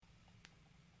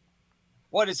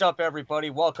What is up, everybody?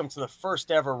 Welcome to the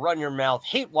first ever Run Your Mouth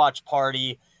Hatewatch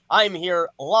party. I'm here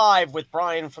live with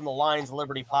Brian from the Lions of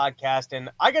Liberty podcast, and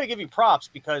I got to give you props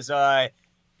because, other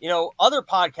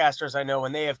podcasters I know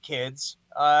when they have kids,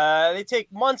 they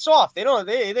take months off.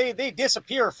 They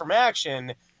disappear from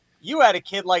action. You had a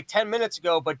kid like 10 minutes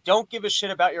ago, but don't give a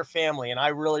shit about your family, and I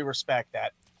really respect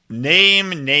that.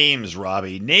 Name names,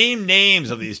 Robbie. Name names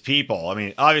of these people. I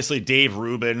mean, obviously, Dave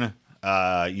Rubin.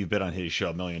 You've been on his show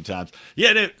a million times.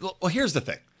 Yeah, well, here's the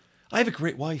thing. I have a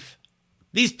great wife.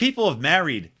 These people have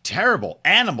married terrible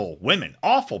animal women,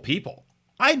 awful people.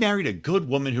 I married a good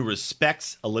woman who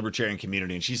respects a libertarian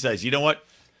community, and she says, you know what?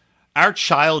 Our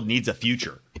child needs a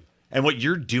future, and what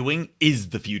you're doing is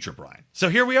the future, Brian. So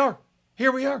here we are.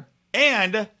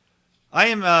 And I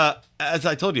am, as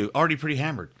I told you, already pretty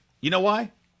hammered. You know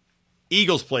why?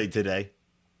 Eagles played today.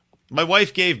 My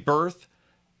wife gave birth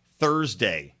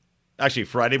Thursday. Actually,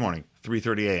 Friday morning,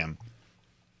 3:30 a.m.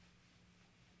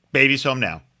 Baby's home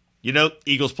now. You know,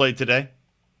 Eagles played today.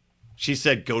 She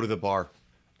said, go to the bar.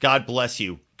 God bless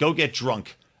you. Go get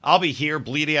drunk. I'll be here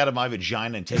bleeding out of my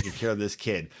vagina and taking care of this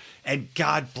kid. And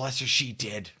God bless her, she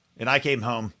did. And I came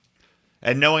home.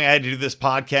 And knowing I had to do this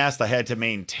podcast, I had to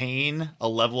maintain a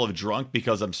level of drunk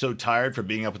because I'm so tired from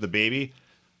being up with the baby.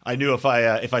 I knew if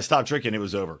I stopped drinking, it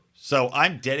was over. So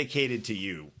I'm dedicated to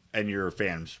you and your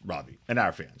fans, Robbie, and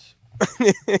our fans.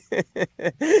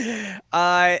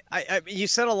 You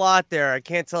said a lot there. I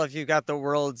can't tell if you got the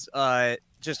world's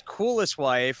just coolest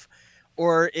wife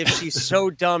or if she's so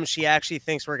dumb she actually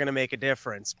thinks we're going to make a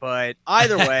difference. But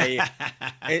either way,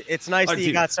 it's nice that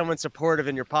you got someone supportive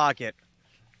in your pocket.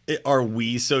 Are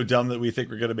we so dumb that we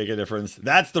think we're going to make a difference?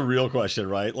 That's the real question,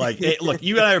 right? Like, look,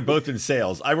 you and I are both in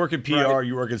sales. I work in PR. Right.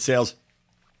 You work in sales.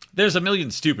 There's a million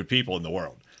stupid people in the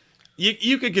world.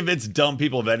 You can convince dumb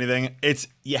people of anything.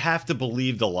 You have to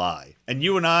believe the lie. And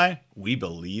you and I, we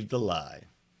believe the lie.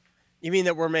 You mean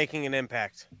that we're making an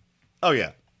impact? Oh,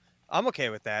 yeah. I'm okay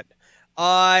with that.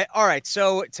 All right.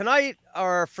 So tonight,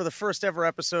 for the first ever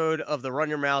episode of the Run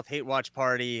Your Mouth Hate Watch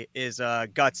party is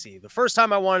Gutsy. The first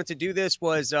time I wanted to do this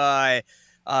was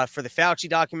for the Fauci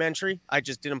documentary. I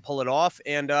just didn't pull it off.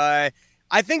 And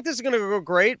I think this is going to go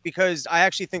great because I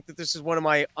actually think that this is one of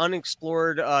my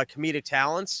unexplored comedic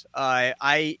talents.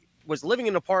 I was living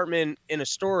in an apartment in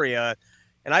Astoria,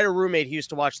 and I had a roommate who used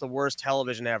to watch the worst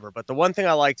television ever. But the one thing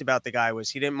I liked about the guy was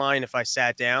he didn't mind if I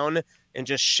sat down and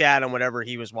just shat on whatever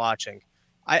he was watching.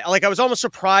 I was almost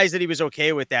surprised that he was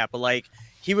okay with that. But like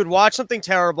he would watch something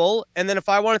terrible, and then if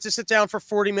I wanted to sit down for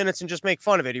 40 minutes and just make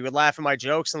fun of it, he would laugh at my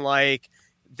jokes and like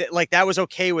that was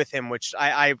okay with him, which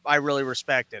I really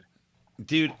respected.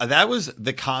 Dude, that was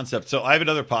the concept. So I have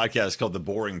another podcast called The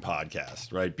Boring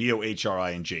Podcast, right?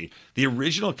 BOHRING. The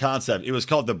original concept, it was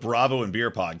called the Bravo and Beer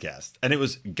Podcast. And it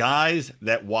was guys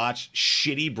that watch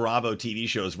shitty Bravo TV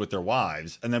shows with their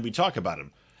wives. And then we talk about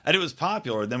them. And it was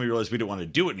popular. And then we realized we didn't want to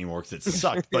do it anymore because it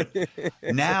sucked. But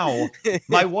now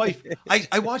my wife,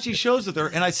 I watch these shows with her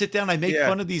and I sit down, I make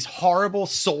fun of these horrible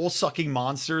soul-sucking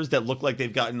monsters that look like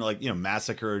they've gotten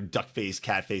massacred, duck-faced,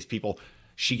 cat-faced people.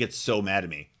 She gets so mad at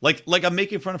me. Like I'm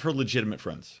making fun of her legitimate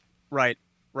friends. Right.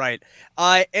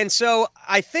 And so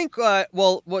I think,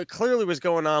 what clearly was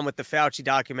going on with the Fauci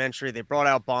documentary, they brought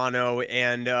out Bono,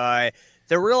 and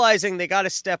they're realizing they got to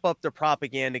step up their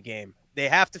propaganda game. They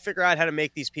have to figure out how to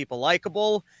make these people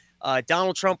likable.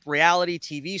 Donald Trump, reality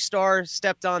TV star,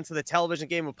 stepped onto the television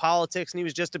game of politics, and he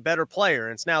was just a better player.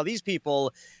 And so now these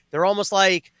people, they're almost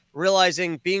like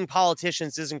realizing being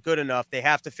politicians isn't good enough. They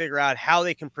have to figure out how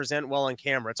they can present well on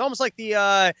camera. It's almost like this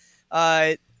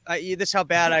is how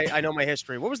bad I know my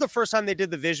history. What was the first time they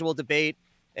did the visual debate?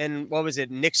 And what was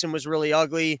it? Nixon was really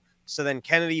ugly. So then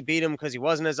Kennedy beat him because he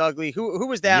wasn't as ugly. Who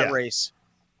was that race?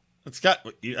 I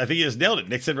think you just nailed it.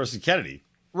 Nixon versus Kennedy.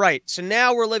 Right. So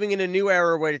now we're living in a new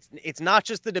era where it's not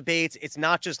just the debates. It's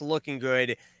not just looking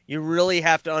good. You really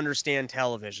have to understand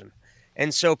television.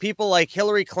 And so people like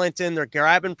Hillary Clinton, they're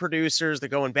grabbing producers, they're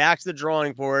going back to the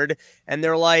drawing board, and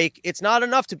they're like, it's not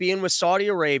enough to be in with Saudi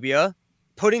Arabia,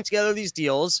 putting together these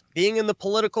deals, being in the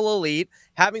political elite,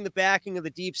 having the backing of the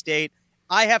deep state.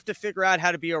 I have to figure out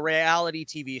how to be a reality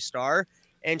TV star.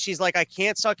 And she's like, I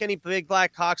can't suck any big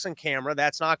black cocks on camera.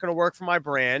 That's not going to work for my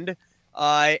brand.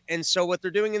 And so what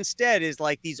they're doing instead is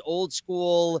like these old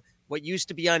school, what used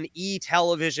to be on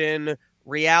television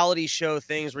reality show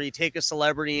things where you take a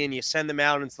celebrity and you send them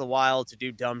out into the wild to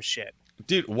do dumb shit.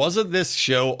 Dude, wasn't this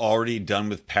show already done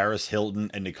with Paris Hilton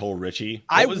and Nicole Richie?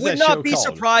 I would not be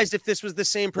surprised if this was the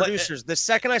same producers. The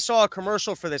second I saw a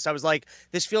commercial for this, I was like,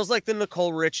 this feels like the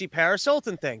Nicole Richie, Paris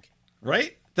Hilton thing.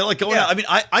 Right? They're like going out. I mean,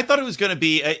 I thought it was going to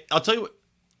be, I'll tell you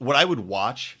what I would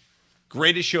watch.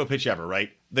 Greatest show pitch ever,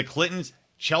 right? The Clintons,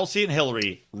 Chelsea and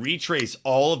Hillary, retrace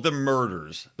all of the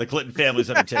murders the Clinton families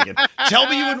have undertaken. Tell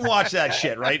me you wouldn't watch that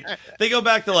shit, right? They go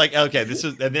back to like, okay, this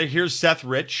is, and then here's Seth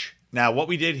Rich. Now, what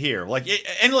we did here, like,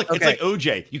 and look, it's like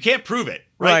OJ. You can't prove it,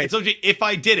 right? It's OJ. If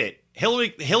I did it,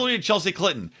 Hillary and Chelsea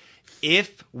Clinton,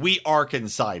 if we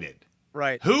Arkansided,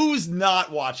 right? Who's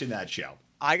not watching that show?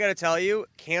 I got to tell you,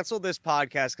 cancel this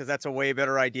podcast because that's a way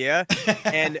better idea.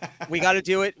 And we got to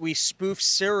do it. We spoof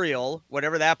Serial,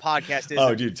 whatever that podcast is.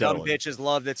 Oh, dude, totally. Dumb bitches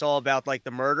love. That's all about like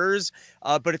the murders,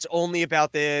 but it's only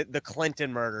about the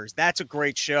Clinton murders. That's a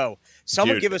great show.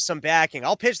 Someone give us some backing.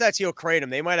 I'll pitch that to you, Kratom.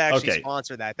 They might actually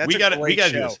sponsor that. That's a great show.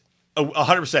 Do this.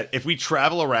 100%. If we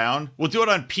travel around, we'll do it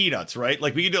on Peanuts, right?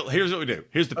 Like we can do. Here's what we do.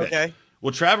 Here's the pitch. Okay.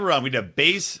 We'll travel around. We need a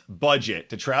base budget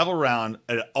to travel around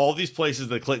at all these places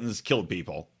the Clintons killed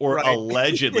people or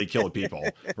allegedly killed people,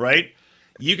 right?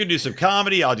 You can do some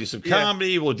comedy. I'll do some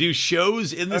comedy. We'll do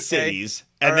shows in the cities,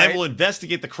 and then we'll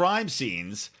investigate the crime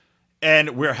scenes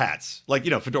and wear hats, like,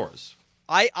 fedoras.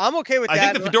 I'm okay with that.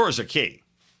 I think the fedoras are key.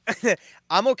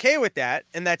 I'm okay with that,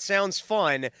 and that sounds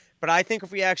fun. But I think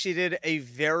if we actually did a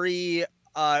very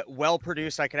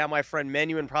well-produced, I could have my friend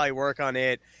Menuhin probably work on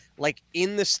it, like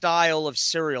in the style of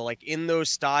Serial, like in those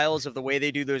styles of the way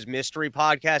they do those mystery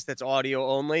podcasts that's audio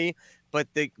only. But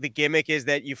the gimmick is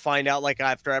that you find out like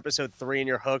after episode 3 and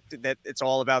you're hooked that it's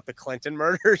all about the Clinton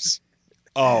murders.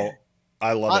 Oh,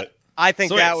 I love it. I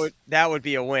think that would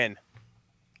be a win.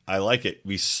 I like it.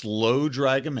 We slow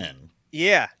drag them in.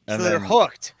 Yeah, so they're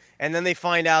hooked. And then they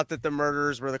find out that the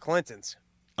murderers were the Clintons.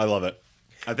 I love it.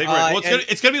 I think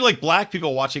it's gonna be like black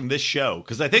people watching this show,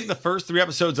 because I think the first 3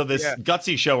 episodes of this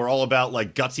Gutsy show are all about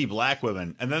like gutsy black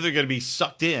women, and then they're gonna be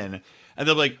sucked in, and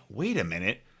they'll be like, "Wait a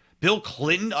minute, Bill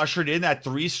Clinton ushered in that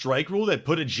 3-strike rule that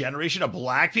put a generation of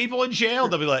black people in jail."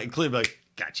 They'll be like, and Clinton will be like,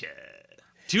 "Gotcha,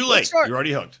 too late, you're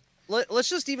already hooked." Let's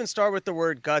just even start with the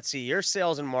word gutsy. Your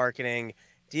sales and marketing,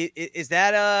 is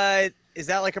that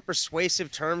like a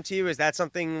persuasive term to you? Is that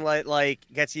something like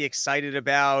gets you excited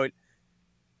about?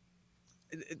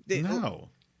 No.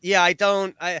 Yeah, I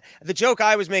don't. The joke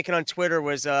I was making on Twitter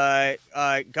was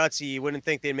Gutsy. You wouldn't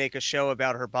think they'd make a show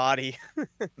about her body.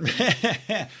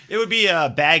 It would be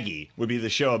Baggy would be the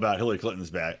show about Hillary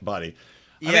Clinton's body.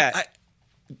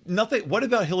 Nothing. What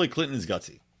about Hillary Clinton's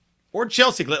Gutsy or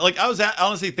Chelsea Clinton? Like I was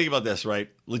honestly thinking about this, right?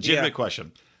 Legitimate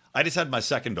question. I just had my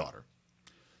second daughter.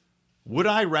 Would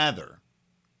I rather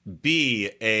be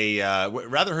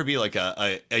rather her be like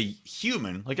a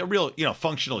human, like a real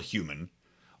functional human?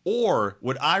 Or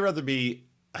would I rather be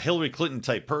a Hillary Clinton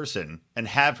type person and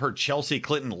have her Chelsea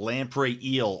Clinton lamprey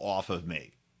eel off of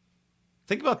me?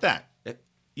 Think about that.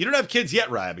 You don't have kids yet,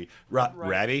 Robbie.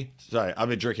 Robbie? Sorry, I've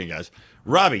been drinking, guys.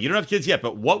 Robbie, you don't have kids yet,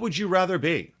 but what would you rather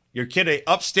be? Your kid a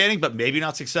upstanding but maybe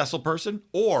not successful person,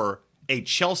 or a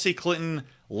Chelsea Clinton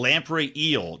lamprey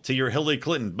eel to your Hillary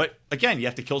Clinton? But again, you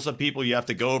have to kill some people. You have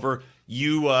to go over.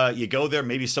 You go there.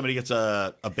 Maybe somebody gets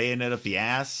a bayonet up the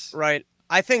ass. Right.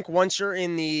 I think once you're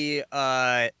in the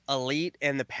elite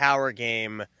and the power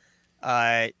game,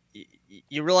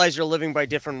 you realize you're living by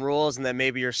different rules and that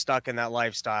maybe you're stuck in that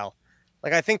lifestyle.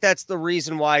 Like, I think that's the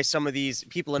reason why some of these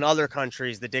people in other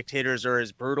countries, the dictators, are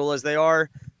as brutal as they are,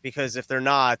 because if they're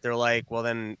not, they're like, well,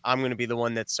 then I'm going to be the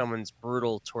one that someone's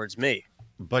brutal towards me.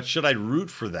 But should I root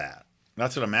for that?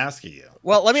 That's what I'm asking you.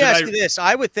 Well, let me ask you this.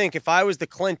 I would think if I was the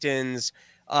Clintons,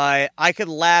 I could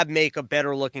lab make a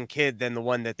better looking kid than the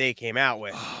one that they came out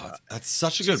with. Oh, that's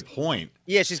such a good point.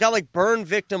 Yeah, she's got like burn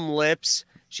victim lips.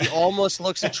 She almost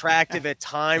looks attractive at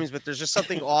times, but there's just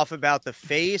something off about the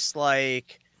face.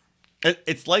 Like,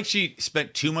 it's like she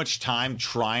spent too much time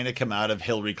trying to come out of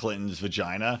Hillary Clinton's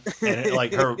vagina, and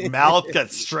like her mouth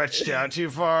got stretched out too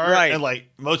far, right? And like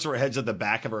most of her head's at the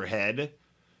back of her head.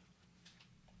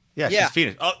 Yeah, she's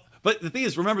Phoenix. Oh, but the thing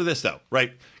is, remember this though,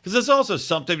 right? Because there's also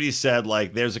something he said,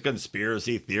 like there's a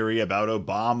conspiracy theory about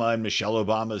Obama and Michelle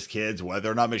Obama's kids, whether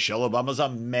or not Michelle Obama's a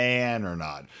man or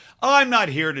not. I'm not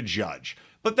here to judge,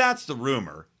 but that's the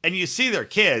rumor. And you see their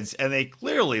kids, and they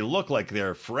clearly look like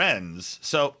they're friends.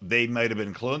 So they might have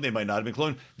been cloned, they might not have been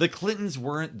cloned. The Clintons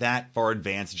weren't that far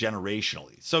advanced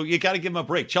generationally. So you got to give them a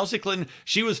break. Chelsea Clinton,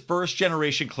 she was first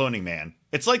generation cloning, man.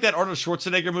 It's like that Arnold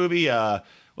Schwarzenegger movie,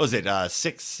 was it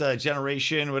Sixth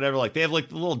Generation, whatever? Like they have like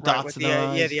the little dots in the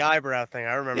eyes. Yeah, the eyebrow thing.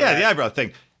 I remember. Yeah, the eyebrow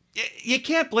thing. You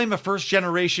can't blame a first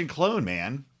generation clone,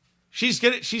 man.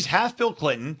 She's half Bill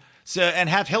Clinton, and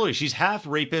half Hillary. She's half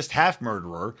rapist, half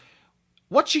murderer.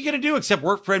 What's she gonna do except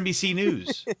work for NBC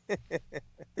News?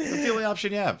 That's the only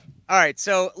option you have. All right,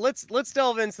 so let's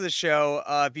delve into the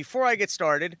show. Before I get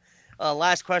started,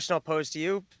 last question I'll pose to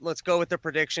you. Let's go with the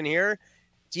prediction here.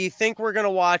 do you think we're going to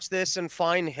watch this and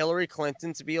find Hillary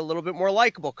Clinton to be a little bit more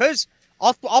likable? Because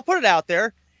I'll put it out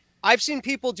there. I've seen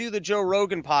people do the Joe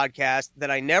Rogan podcast that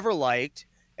I never liked,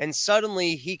 and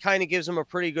suddenly he kind of gives them a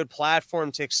pretty good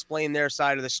platform to explain their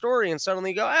side of the story, and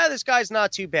suddenly go, this guy's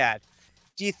not too bad.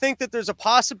 Do you think that there's a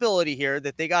possibility here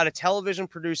that they got a television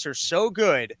producer so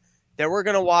good that we're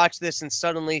going to watch this and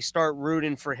suddenly start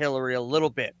rooting for Hillary a little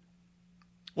bit?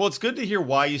 Well, it's good to hear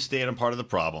why you stand a part of the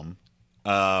problem.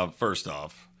 First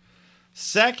off.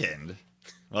 Second,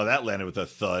 well, that landed with a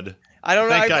thud. I don't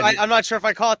know. I'm not sure if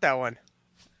I caught that one.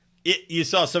 You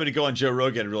saw somebody go on Joe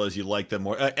Rogan and realize you like them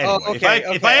more. Anyway,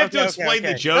 if I have to explain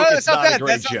the joke, it's not a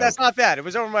great joke. That's not bad. It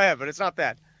was over my head, but it's not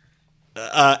bad.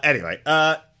 Anyway,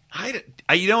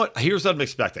 you know what? Here's what I'm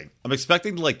expecting. I'm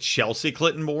expecting to like Chelsea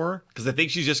Clinton more because I think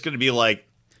she's just going to be like,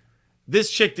 this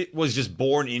chick that was just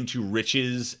born into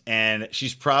riches, and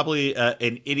she's probably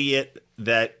an idiot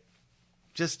that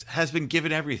just has been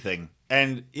given everything.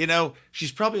 And,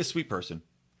 she's probably a sweet person.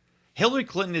 Hillary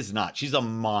Clinton is not. She's a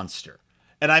monster.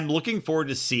 And I'm looking forward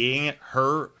to seeing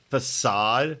her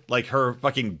facade, like her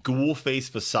fucking ghoul face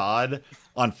facade,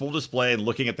 on full display and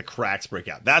looking at the cracks break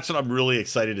out. That's what I'm really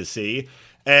excited to see.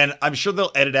 And I'm sure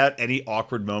they'll edit out any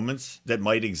awkward moments that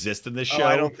might exist in this show.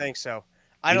 I don't think so.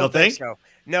 I don't think so.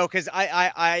 No, because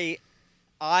I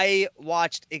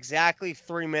watched exactly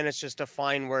 3 minutes just to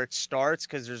find where it starts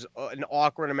because there's an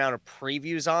awkward amount of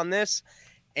previews on this.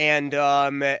 And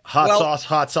hot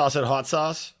sauce, and hot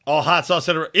sauce. All hot sauce.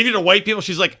 Even to white people,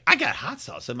 she's like, I got hot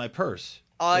sauce in my purse.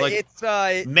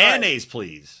 It's mayonnaise,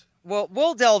 please. Well,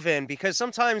 we'll delve in because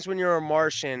sometimes when you're a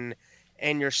Martian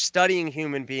and you're studying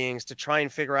human beings to try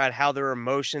and figure out how their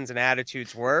emotions and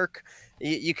attitudes work,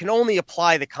 you can only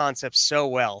apply the concept so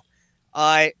well.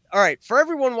 All right, for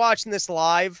everyone watching this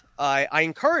live, I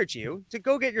encourage you to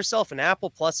go get yourself an Apple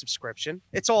Plus subscription.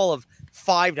 It's all of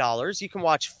 $5. You can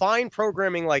watch fine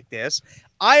programming like this.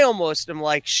 I almost am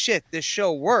like, shit, this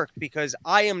show worked because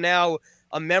I am now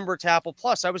a member to Apple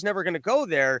Plus. I was never going to go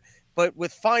there, but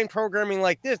with fine programming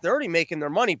like this, they're already making their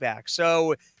money back.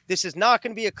 So this is not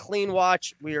going to be a clean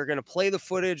watch. We are going to play the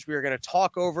footage. We are going to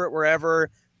talk over it wherever.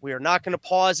 We are not going to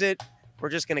pause it. We're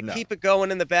just going to keep it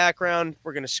going in the background.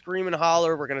 We're going to scream and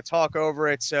holler. We're going to talk over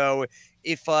it. So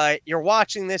if you're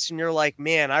watching this and you're like,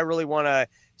 man, I really want to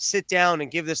sit down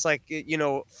and give this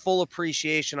full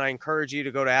appreciation, I encourage you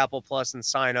to go to Apple Plus and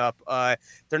sign up.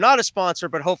 They're not a sponsor,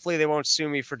 but hopefully they won't sue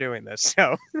me for doing this.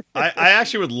 So I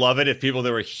actually would love it if people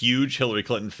that were huge Hillary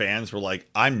Clinton fans were like,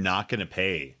 I'm not going to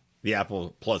pay the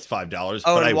Apple Plus $5,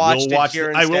 but I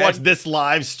will watch this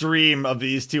live stream of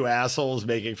these two assholes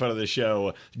making fun of the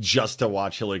show just to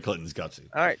watch Hillary Clinton's Gutsy.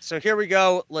 All right, so here we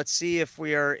go. Let's see if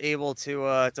we are able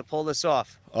to pull this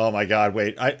off. Oh my God!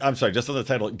 Wait, I'm sorry. Just on the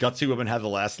title, Gutsy Women Have the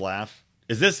Last Laugh.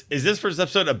 Is this for this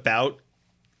episode about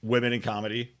women in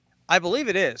comedy? I believe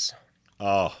it is.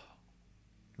 Oh,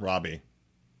 Robbie.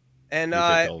 And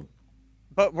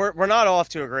but we're not off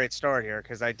to a great start here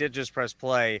because I did just press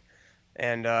play.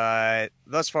 And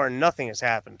thus far, nothing has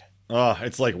happened. Oh,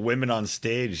 it's like women on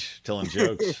stage telling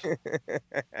jokes.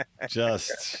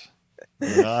 Just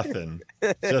nothing.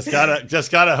 Just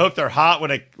gotta hope they're hot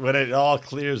when it all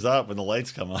clears up when the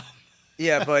lights come on.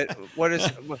 Yeah, but what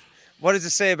does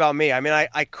it say about me? I mean,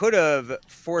 I could have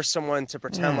forced someone to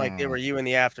pretend like they were you in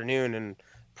the afternoon and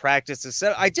practice the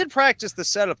setup. I did practice the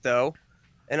setup though,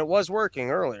 and it was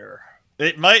working earlier.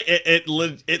 It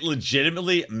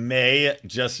legitimately may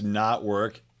just not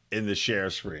work in the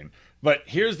share screen. But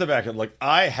here's the backup. Like,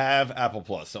 I have Apple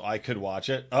Plus, so I could watch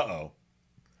it. My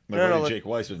buddy Jake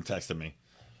Weissman texted me.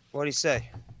 What'd he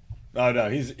say? Oh no,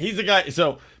 he's the guy.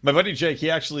 So my buddy Jake, he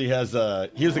actually has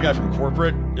he's the guy from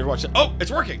corporate. You ever watch it? Oh,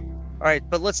 it's working. All right,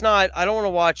 but let's not. I don't want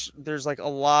to watch. There's like a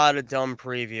lot of dumb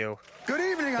preview. Good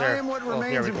evening. There. I am what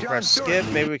remains here we of can John press Stewart. skip.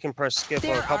 Maybe we can press skip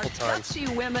a couple times. There are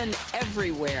gutsy women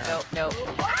everywhere. No.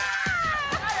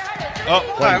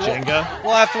 Oh, playing Jenga.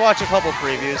 We'll have to watch a couple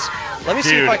previews. Let me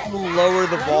see if I can lower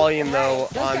the volume though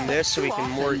on this so we can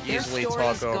more easily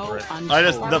talk over it.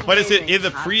 But it's in the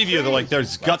preview. They're like,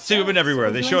 there's gutsy women everywhere.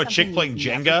 They show a chick playing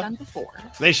Jenga.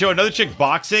 They show another chick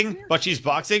boxing, but she's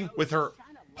boxing with her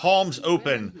palms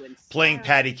open, playing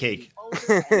patty cake.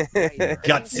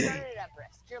 Gutsy.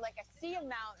 You're like, I see a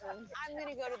mountain. I'm going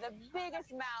to go to the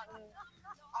biggest mountain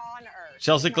on earth.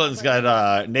 Chelsea Clinton's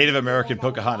got Native American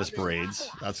Pocahontas braids.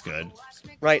 That's good.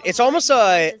 Right. It's almost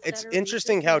it's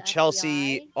interesting how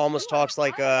Chelsea almost talks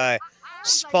like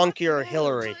spunkier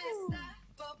Hillary.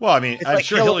 Well, I mean, It's I'm like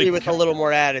sure Hillary Hillary. with a little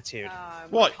more attitude.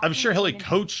 Well, I'm sure Hillary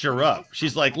coached her up.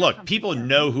 She's like, look, people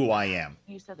know who I am.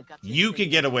 You can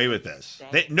get away with this.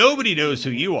 Nobody knows who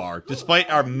you are, despite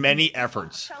our many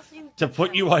efforts to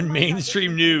put you on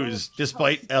mainstream news,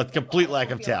 despite a complete lack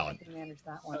of talent.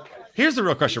 Here's the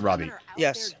real question, Robbie.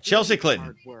 Yes. Chelsea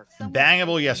Clinton,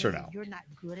 bangable, yes or no?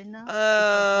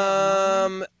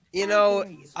 You know,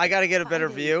 I got to get a better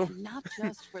view. Not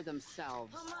just for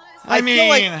themselves. I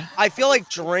mean, I feel like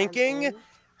drinking,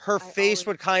 her face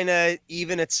would kind of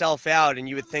even itself out, and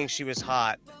you would think she was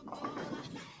hot.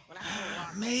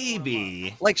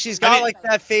 maybe. Like she's got like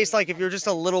that face. Like if you're just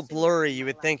a little blurry, you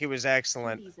would think it was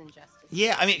excellent.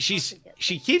 Yeah, I mean, she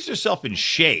keeps herself in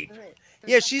shape.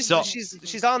 Yeah, she's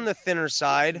on the thinner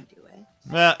side.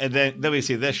 Well, and then we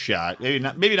see this shot.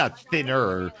 Maybe not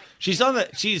thinner.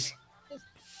 She's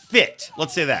fit.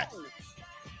 Let's say that.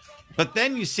 But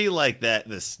then you see like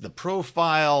the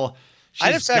profile.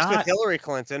 I'd have sex with Hillary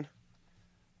Clinton.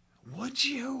 Would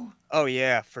you? Oh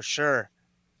yeah, for sure.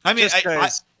 I mean,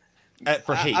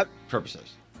 for hate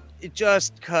purposes.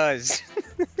 Just cause.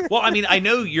 Well, I mean, I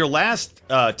know your last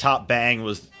top bang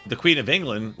was the Queen of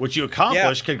England, which you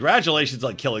accomplished. Yeah. Congratulations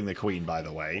on killing the Queen, by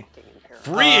the way.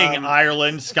 Freeing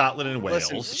Ireland, Scotland, and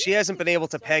Wales. Listen, she hasn't been able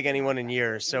to peg anyone in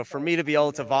years, so for me to be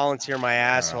able to volunteer my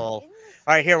asshole.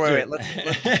 All right, here, wait. Let's...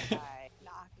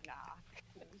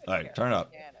 All right, turn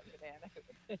up.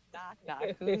 Knock, knock.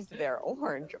 Who's there?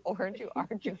 Orange, you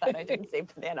aren't you glad I didn't say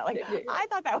banana? Like I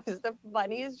thought that was the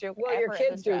funniest joke ever. Well, your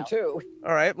kids do too.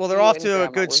 All right. Well, they're off to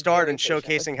a good start in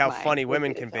showcasing how funny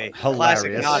women can be.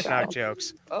 Classic knock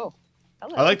jokes. Oh.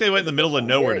 Hello. I like they went in the middle of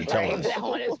nowhere to tell us. That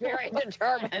one is very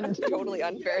determined. Totally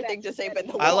unfair thing to say, but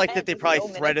I like that they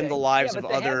probably threatened the lives of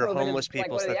other homeless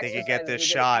people so that they could get this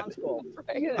shot.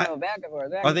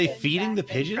 Are they feeding the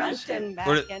pigeons?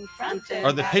 Or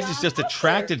are the pigeons just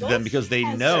attracted to them because they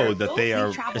know that they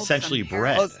are essentially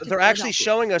bred? Oh, they're actually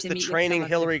showing us the training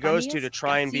Hillary goes to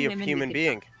try and be a human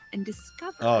being. And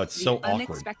discover it's so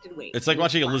awkward. It's like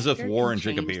watching Elizabeth Warren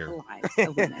drink a beer.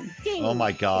 Oh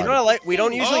my God! You know what I like? We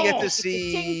don't usually get to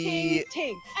see.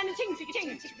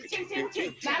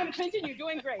 Madam Clinton, you're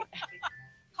doing great.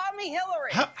 Call me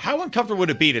Hillary. How uncomfortable would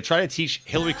it be to try to teach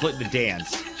Hillary Clinton to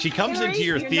dance? She comes into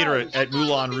your theater at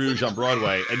Moulin Rouge on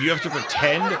Broadway, and you have to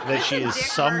pretend that she is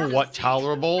somewhat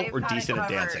tolerable or decent at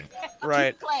dancing.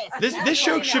 Right. This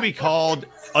show should be called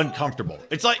Uncomfortable.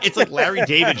 It's like Larry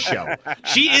David's show.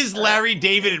 She is Larry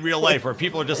David in real life, where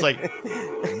people are just like,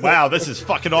 "Wow, this is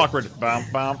fucking awkward." She's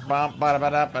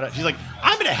like,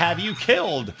 "I'm gonna have you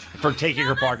killed for taking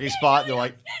her parking spot." And they're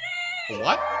like,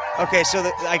 "What?" Okay, so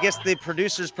I guess the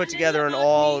producers put together an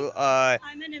all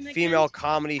female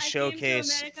comedy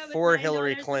showcase for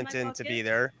Hillary Clinton to be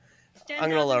there. I'm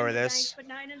gonna lower this.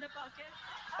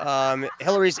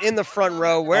 Hillary's in the front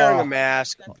row wearing a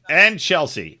mask. And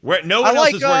Chelsea. No one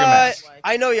else is wearing a mask.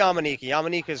 I know Yamanika.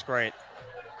 Yamanika's great.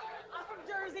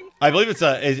 I believe it's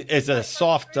a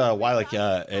soft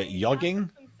yugging.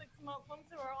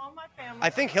 I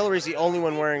think Hillary's the only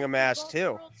one wearing a mask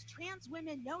too.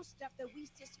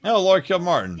 Oh, Laura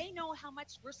Kilmartin.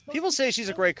 People say she's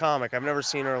a great comic. I've never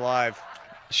seen her live.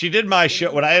 She did my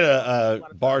show when I had a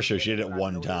bar show. She did it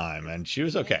one time, and she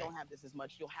was okay.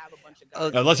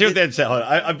 Let's hear what they had to say.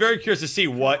 I'm very curious to see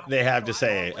what they have to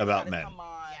say about men.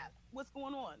 What's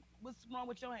going on? What's wrong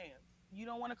with your hands? You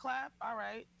don't want to clap? All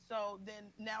right. So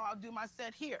then now I'll do my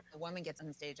set here. The woman gets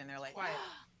on stage and they're like, wow.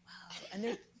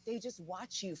 And they just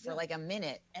watch you for like a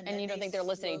minute. And you don't think they're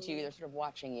listening to you, they're sort of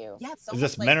watching you. Yeah, it's is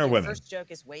this like men or women? The first joke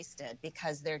is wasted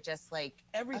because they're just like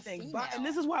everything. And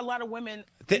this is why a lot of women,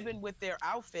 even with their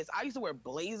outfits, I used to wear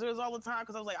blazers all the time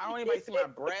because I was like, I don't want anybody to see my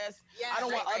breasts. I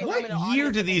don't want other women. What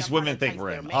year do these women think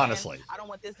we're in, honestly? I don't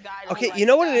want this guy. Okay, you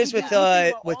know what it is with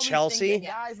Chelsea?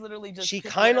 She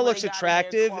kind of looks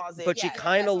attractive, but she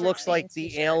kind of looks like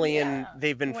the alien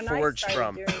they've been forged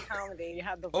from.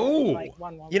 Oh,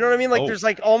 you know what I mean? Like there's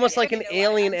like almost like an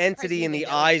alien entity in the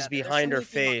eyes behind her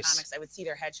face. I would see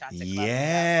their headshots.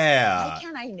 Yeah. Why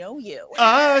can't I know you?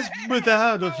 Eyes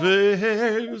without a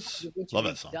face. Love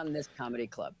that song. Done this comedy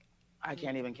club. I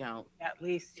can't even count. At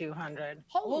least 200.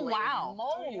 Holy wow.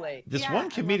 moly. This one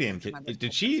comedian,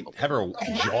 did she have her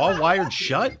jaw wired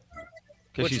shut?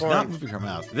 Because she's not moving her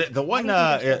mouth. The one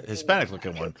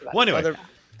Hispanic-looking one. Well, anyway.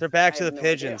 They're back to the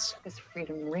pigeons. Because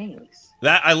freedom rings.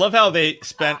 I love how they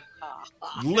spent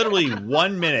literally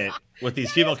 1 minute with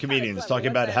these female comedians talking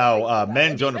about how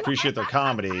men don't appreciate their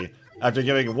comedy after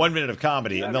giving 1 minute of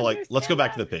comedy, and they're like, let's go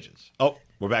back to the pigeons. Oh,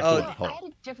 we're back to it. I had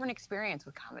a different experience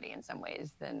with comedy in some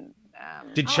ways than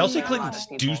did Chelsea Clinton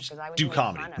do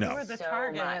comedy? No.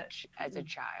 So much as a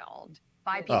child.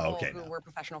 by people okay, who no. were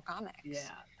professional comics. Yeah.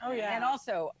 Oh yeah. And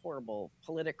also horrible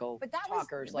political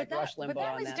talkers like Rush Limbaugh. But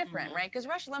that was and different, right? Because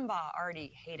Rush Limbaugh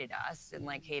already hated us and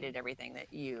like hated everything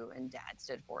that you and Dad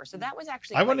stood for. So that was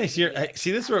actually. I want to quite hear. easy to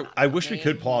See, this is express where I wish we me,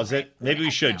 could pause right? it. Maybe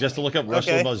we should just to look up Rush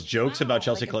Okay. Limbaugh's jokes about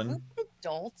Chelsea like, Clinton. If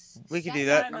adults We could sat do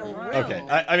that. in a room Okay,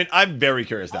 I mean, I'm very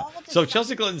curious now. all the So time.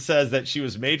 Chelsea Clinton says that she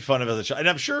was made fun of as a child, and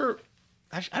I'm sure.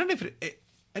 I don't know if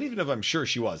I don't even know if I'm sure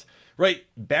she was. Right,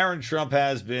 Barron Trump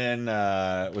has been,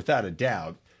 without a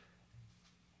doubt.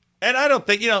 And I don't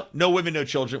think, no women, no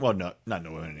children. Well, no, not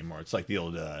no women anymore. It's like the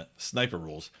old sniper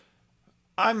rules.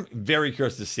 I'm very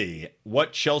curious to see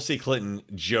what Chelsea Clinton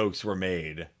jokes were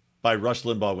made by Rush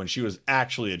Limbaugh when she was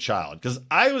actually a child. Because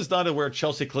I was not aware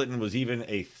Chelsea Clinton was even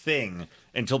a thing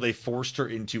until they forced her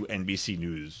into NBC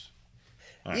News.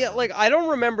 Yeah, like I don't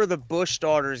remember the Bush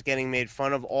daughters getting made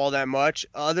fun of all that much,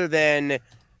 other than They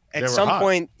at were some hot.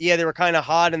 point, yeah, they were kind of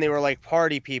hot and they were like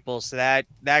party people, so that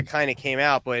kind of came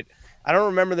out. But I don't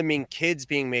remember them being kids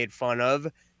being made fun of,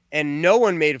 and no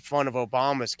one made fun of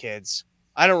Obama's kids.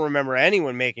 I don't remember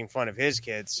anyone making fun of his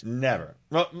kids. Never.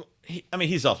 Well,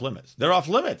 he's off limits. They're off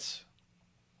limits.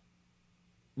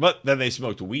 But then they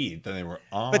smoked weed. Then they were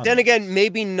on. But then again,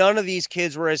 maybe none of these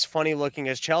kids were as funny looking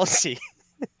as Chelsea.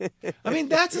 I mean,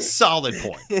 that's a solid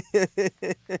point.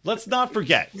 Let's not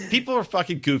forget, people are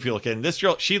fucking goofy looking. This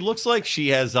girl, she looks like she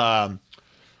has, I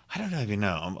don't even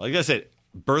know. Like I said,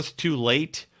 birth too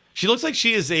late. She looks like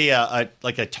she is a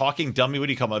talking dummy. What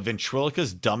do you call them? A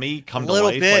ventriloquist dummy come to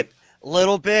life.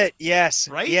 Little bit, yes.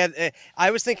 Right? Yeah,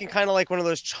 I was thinking kind of like one of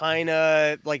those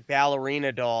China like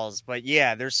ballerina dolls, but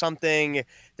yeah, there's some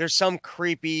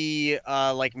creepy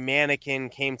like mannequin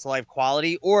came to life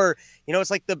quality, or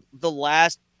it's like the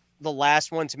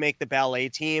last one to make the ballet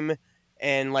team,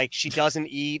 and like she doesn't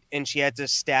eat and she had to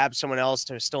stab someone else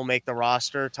to still make the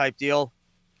roster type deal.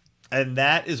 And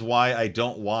that is why I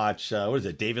don't watch,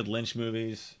 David Lynch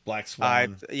movies, Black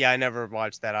Swan. I never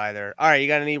watched that either. All right, you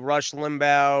got any Rush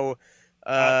Limbaugh?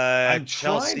 I'm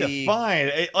Chelsea. trying to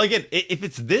find, again, if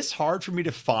it's this hard for me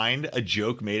to find a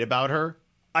joke made about her,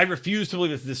 I refuse to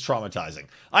believe it's this traumatizing.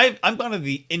 I'm going to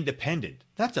The Independent.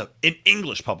 That's an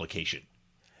English publication.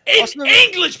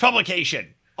 English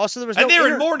publication! Also, there was and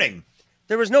they're in mourning.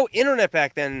 There was no internet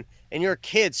back then, and you're a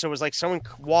kid, so it was like someone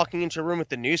walking into a room with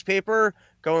the newspaper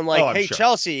going like, hey, sure.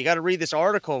 Chelsea, you got to read this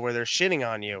article where they're shitting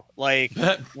on you. Like,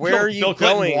 where are you Bill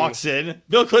going?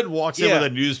 Bill Clinton walks in with a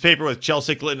newspaper with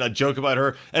Chelsea Clinton, a joke about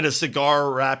her, and a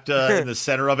cigar wrapped in the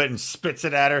center of it, and spits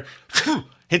it at her.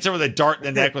 Hits her with a dart in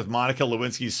the neck with Monica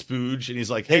Lewinsky's spooge, and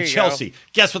he's like, hey, Chelsea,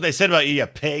 guess what they said about you, you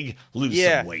pig? Lose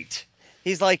some weight.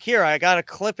 He's like, here, I got a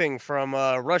clipping from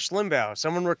Rush Limbaugh.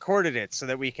 Someone recorded it so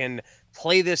that we can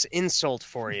play this insult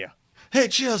for you. Hey,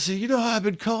 Chelsea, you know how I've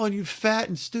been calling you fat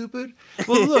and stupid?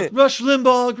 Well, look, Rush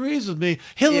Limbaugh agrees with me.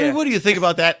 Hillary, what do you think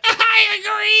about that? I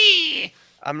agree!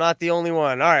 I'm not the only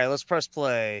one. All right, let's press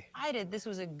play. This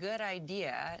was a good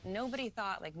idea. Nobody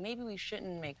thought, like, maybe we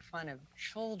shouldn't make fun of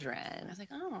children. I was like,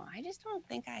 I just don't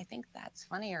think that's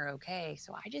funny or okay.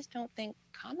 So I just don't think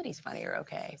comedy's funny or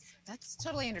okay. That's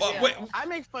totally understandable. I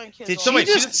make fun of kids. Did she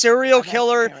just serial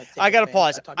killer? I got to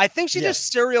pause. I think she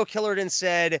just serial killered and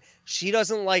said she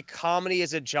doesn't like comedy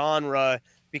as a genre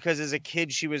because as a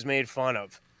kid she was made fun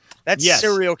of. That's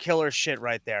serial killer shit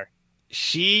right there.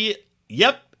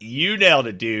 Yep, you nailed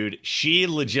it, dude. She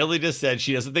legitimately just said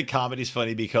she doesn't think comedy's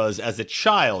funny because as a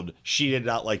child, she did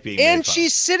not like being made fun of. And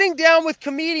she's sitting down with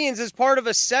comedians as part of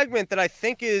a segment that I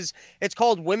think it's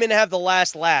called Women Have the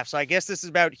Last Laugh. So I guess this is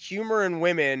about humor and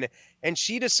women. And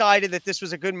she decided that this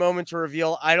was a good moment to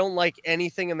reveal, I don't like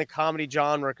anything in the comedy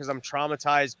genre because I'm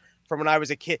traumatized from when I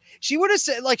was a kid. She would have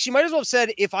said, like, she might as well have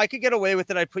said, if I could get away with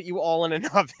it, I'd put you all in an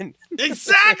oven.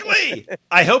 Exactly.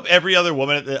 I hope every other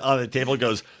woman on the table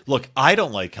goes, look, I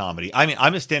don't like comedy. I mean,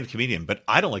 I'm a stand-up comedian, but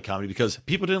I don't like comedy because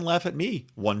people didn't laugh at me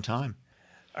one time.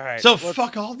 All right. So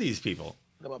fuck all these people.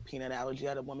 About peanut allergy,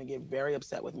 I had a woman get very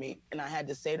upset with me. And I had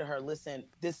to say to her, listen,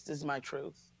 this is my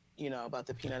truth, about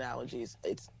the peanut allergies.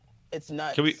 It's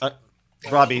nuts. Can we...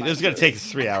 Robbie, this is going to take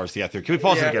us 3 hours to get through. Can we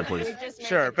pause it again, please?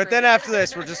 Sure, but then after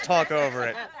this, we'll just talk over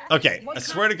it. Okay, I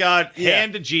swear to God,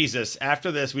 hand to Jesus.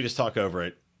 After this, we just talk over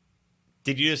it.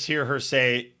 Did you just hear her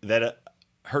say that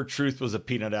her truth was a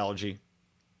peanut allergy?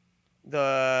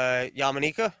 The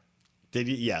Yamanika? Did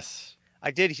you? Yes. I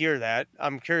did hear that.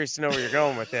 I'm curious to know where you're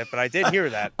going with it, but I did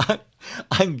hear that.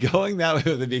 I'm going that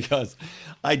way with it because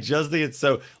I just think it's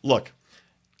so... Look.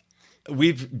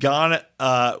 We've gone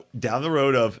down the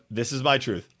road of this is my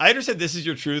truth. I understand this is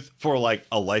your truth for like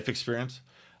a life experience.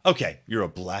 Okay, you're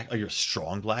a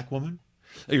strong black woman.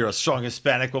 You're a strong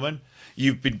Hispanic woman.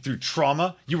 You've been through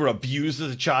trauma. You were abused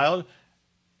as a child.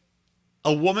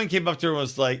 a woman came up to her and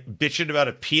was like bitching about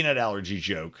a peanut allergy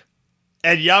joke.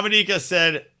 And Yamanika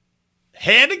said,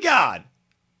 hand to God,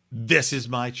 this is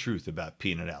my truth about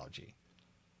peanut allergy.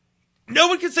 No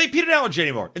one can say peanut allergy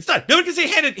anymore. It's done. Nobody can say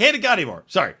hand to God anymore.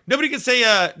 Sorry. Nobody can say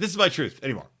this is my truth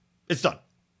anymore. It's done.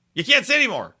 You can't say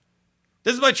anymore.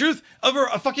 This is my truth over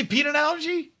a fucking peanut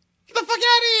allergy? Get the fuck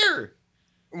out of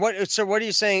here. So what are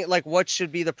you saying? Like, what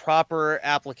should be the proper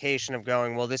application of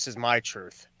going, well, this is my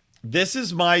truth? This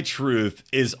is my truth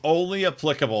is only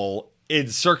applicable in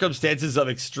circumstances of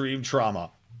extreme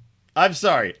trauma. I'm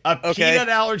sorry. A peanut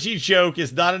allergy joke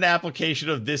is not an application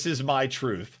of this is my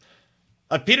truth.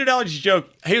 A peanut allergy joke,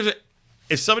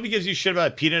 if somebody gives you shit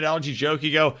about a peanut allergy joke,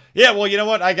 you go, yeah, well, you know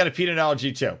what? I got a peanut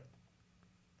allergy too.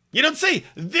 You don't say,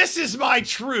 this is my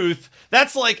truth.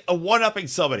 That's like a one-upping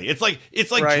somebody. It's like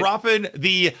dropping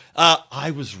the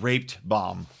I was raped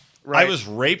bomb. Right. I was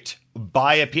raped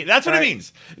by a peanut. That's what it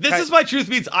means. This is my truth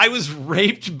means I was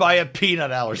raped by a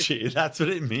peanut allergy. That's what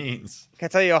it means. Can I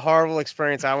tell you a horrible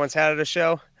experience I once had at a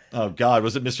show? Oh, God.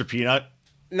 Was it Mr. Peanut?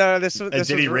 No, this did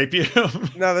he rape you?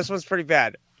 No, this one's pretty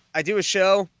bad. I do a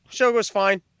show. Show goes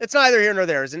fine. It's neither here nor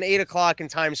there. It's an 8 o'clock in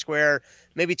Times Square.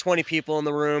 Maybe 20 people in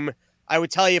the room. I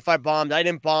would tell you if I bombed. I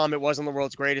didn't bomb. It wasn't the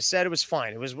world's greatest set. It was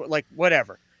fine. It was like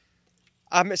whatever.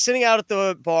 I'm sitting out at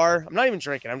the bar. I'm not even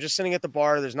drinking. I'm just sitting at the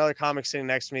bar. There's another comic sitting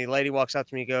next to me. The lady walks up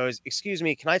to me and goes, excuse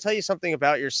me, can I tell you something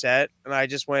about your set? And I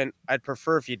just went, I'd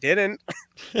prefer if you didn't.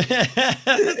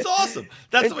 That's awesome.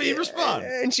 That's the way you respond.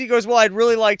 And she goes, well, I'd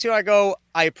really like to. I go,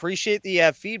 I appreciate that you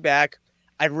have feedback.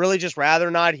 I'd really just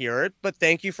rather not hear it, but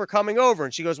thank you for coming over.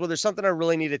 And she goes, well, there's something I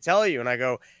really need to tell you. And I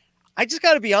go, I just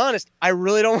got to be honest. I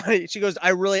really don't want to. She goes,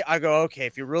 I go, okay,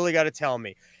 if you really got to tell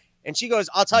me. And she goes,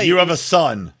 I'll tell you. You have a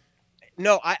son.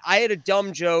 No, I had a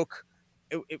dumb joke.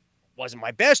 It wasn't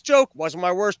my best joke, wasn't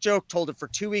my worst joke. Told it for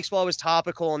 2 weeks while it was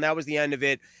topical, and that was the end of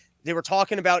it. They were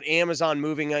talking about Amazon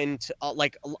moving into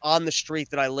like on the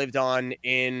street that I lived on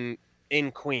in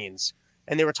Queens,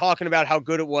 and they were talking about how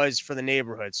good it was for the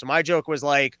neighborhood. So my joke was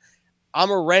like, I'm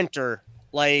a renter,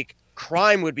 like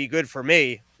crime would be good for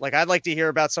me. Like I'd like to hear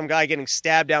about some guy getting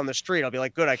stabbed down the street. I'll be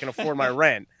like, good, I can afford my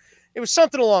rent. It was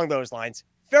something along those lines.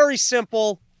 Very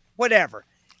simple, whatever.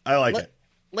 I like it.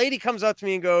 Lady comes up to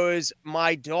me and goes,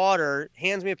 my daughter,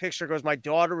 hands me a picture, goes, my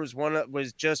daughter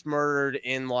was just murdered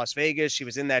in Las Vegas. She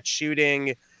was in that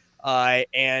shooting.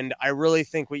 And I really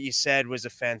think what you said was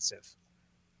offensive.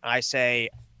 I say,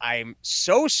 I'm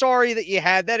so sorry that you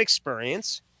had that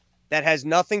experience. That has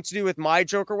nothing to do with my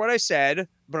joke or what I said,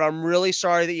 but I'm really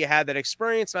sorry that you had that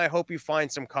experience, and I hope you find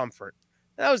some comfort.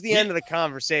 That was the end of the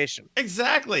conversation.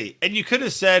 Exactly. And you could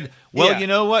have said, well, you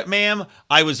know what, ma'am?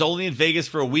 I was only in Vegas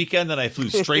for a weekend, and I flew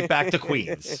straight back to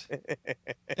Queens.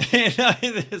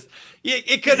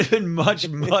 It could have been much,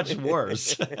 much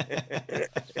worse.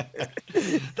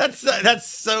 That's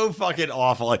so fucking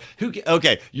awful. Like,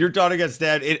 okay, your daughter got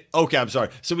stabbed. Okay, I'm sorry.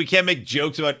 So we can't make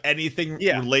jokes about anything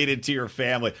related to your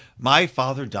family. My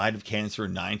father died of cancer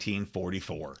in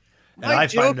 1944, and I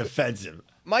find it offensive.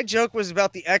 My joke was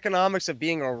about the economics of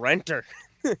being a renter.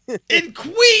 In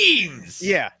Queens!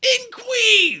 Yeah. In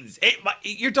Queens!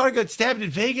 Your daughter got stabbed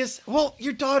in Vegas? Well,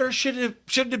 your daughter shouldn't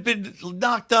have been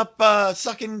knocked up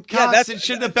sucking cocks and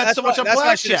shouldn't have bet so much on blackjack. That's what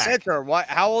I should have said to her.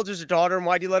 How old is your daughter and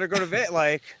why do you let her go to Vegas?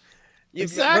 Like,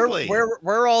 exactly. Where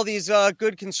are all these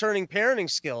good concerning parenting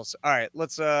skills? All right,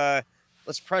 let's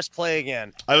press play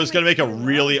again. I was going to make a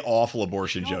really awful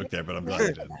abortion joke there, but I'm glad I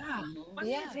didn't. I'm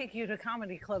going to take you to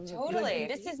comedy clubs. Totally.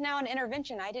 This is now an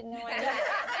intervention. I didn't know I did.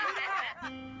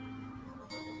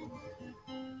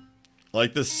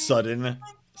 Like the sudden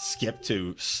skip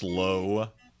to slow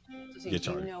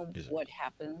guitar. Do you know what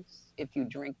happens if you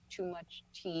drink too much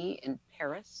tea in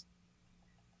Paris?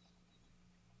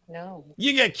 No.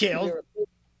 You get killed.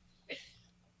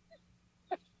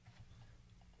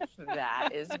 That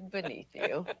is beneath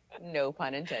you. No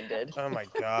pun intended. Oh my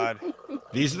God.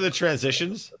 These are the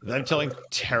transitions. Them telling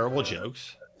terrible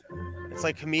jokes. It's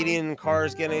like comedian in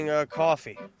cars getting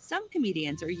coffee. Some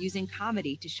comedians are using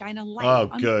comedy to shine a light on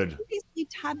previously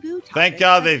taboo topics. Thank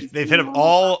God they've hit them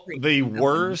all the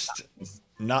worst.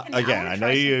 Not again. I know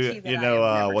you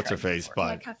know what's her face,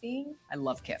 but caffeine. I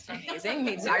love caffeine.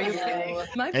 Amazing. Are you kidding?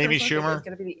 My Amy first Schumer is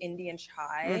going to be the Indian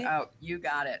chai. Oh, you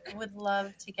got it. I would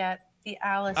love to get the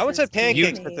Alice. I once had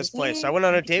pancakes at this place. I went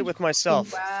on a date with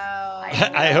myself. Wow.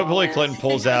 I hope Hillary Clinton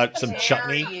pulls out some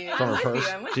chutney from her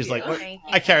purse. She's like,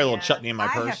 I carry a little chutney in my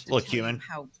purse, a little cumin.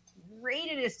 How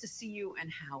great it is to see you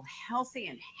and how healthy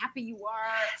and happy you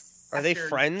are. Are they after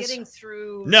friends? Getting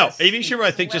through No, this Amy Schumer,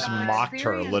 I think, just incredible mocked her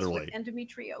experience literally. with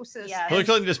endometriosis. Yeah. Hillary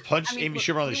Clinton just punched I mean, Amy look, Schumer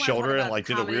on the we wanna shoulder talk and about like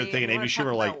did a weird comedy, thing, and we Amy wanna talk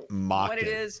Schumer like about mocked what it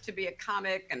it. is to be a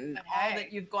comic and all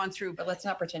that you've gone through. But let's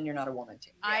not pretend you're not a woman,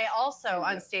 too. I also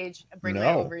on stage bring my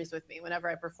No. ovaries with me whenever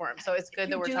I perform. So it's good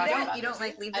that we're do talking that? about You don't, this.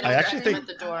 like, leave I them don't actually leave them think-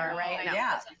 at the door, right? No.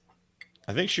 Yeah.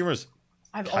 I think Schumer's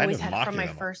I've kind always of had mocking from my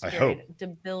them, first I period hope.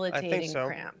 debilitating so.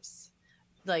 cramps.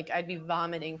 Like I'd be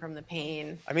vomiting from the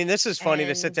pain. I mean, this is funny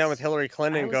to sit down with Hillary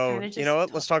Clinton I and was go, kinda you know what?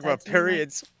 just Let's talk about that's when, like,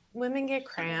 periods. Women get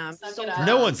cramps.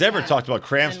 No one's ever talked about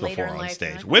cramps And later before in on life, stage.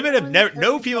 you're like, Women have oh, never, this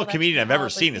no person female felt comedian I've extra ever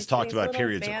help. seen Like, has talked these about little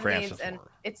periods or cramps Band-Aids, and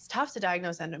before. it's tough to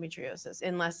diagnose endometriosis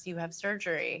unless you have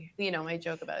surgery. You know, my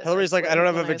joke about it. is Hillary's like, I don't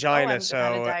have a when I was, vagina, I'm so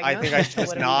gonna I think I diagnose should it. just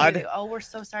What do we nod. do? Oh, we're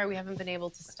so sorry we haven't been able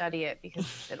to study it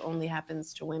because it only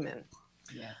happens to women.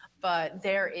 Yeah. But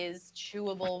there is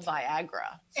chewable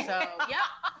Viagra. So,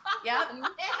 yep.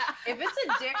 If it's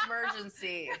a dick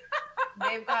emergency,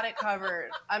 they've got it covered.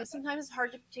 Sometimes it's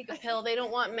hard to take a pill. They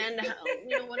don't want men to,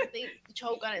 what if they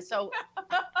choke on it? So,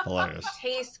 Hilarious.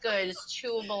 tastes good. It's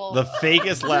chewable. The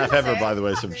fakest laugh ever, by the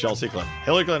way, is from Chelsea Clinton.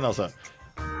 Hillary Clinton also.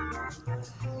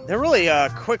 They're really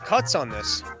quick cuts on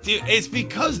this. Dude, it's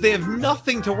because they have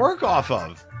nothing to work off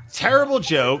of. Terrible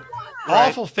joke. Right.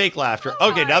 Awful fake laughter.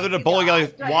 Okay, now they're bowling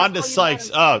alley. Wanda Sykes.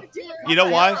 Oh, you know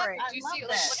why?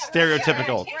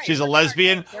 Stereotypical. She's a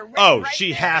lesbian. Oh,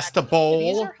 she has to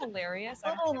bowl. hilarious.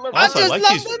 Also, I like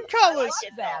these. them colors.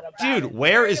 Dude,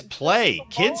 where is play?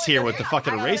 Kids here with the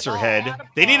fucking eraser head.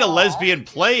 They need a lesbian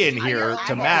play in here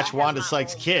to match Wanda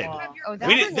Sykes' kid.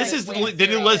 This is the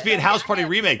new lesbian house party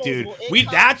remake, dude.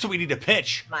 That's what we need to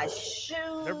pitch.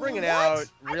 They're bringing out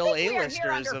real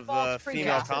A-listers of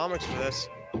female comics for this.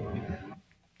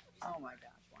 Oh my gosh,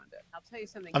 Wanda. I'll tell you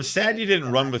something. I'm sad you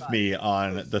didn't run with me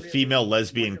on the female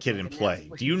lesbian Kid in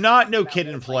Play. Do you not know Kid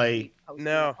in Play?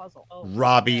 No.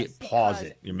 Robbie, pause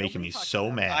it. You're making me so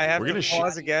mad. I have We're gonna to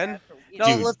pause again. No,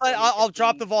 Dude. I'll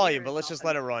drop the volume, but let's just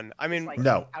let it run. I mean,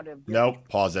 No,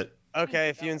 pause it. okay,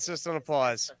 if you insist on a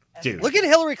pause. Dude. Look at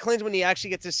Hillary Clinton when you actually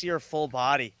get to see her full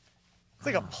body. It's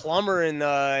like a plumber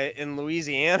in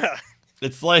Louisiana.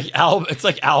 It's like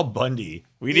Al Bundy.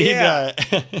 We need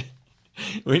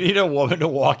we need a woman to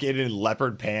walk in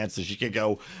leopard pants so she can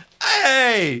go,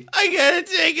 "Hey, I gotta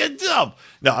take a dump."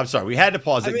 No, I'm sorry. We had to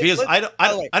pause it because I don't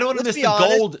want to miss the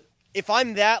gold. If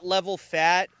I'm that level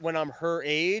fat when I'm her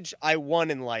age, I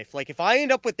won in life. Like if I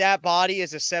end up with that body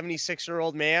as a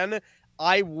 76-year-old man,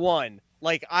 I won.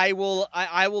 Like I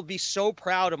will be so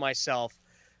proud of myself.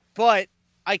 But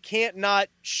I can't not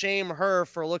shame her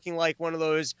for looking like one of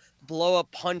those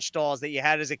blow-up punch dolls that you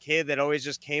had as a kid that always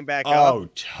just came back up. Oh,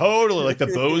 totally. Like the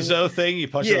bozo thing. You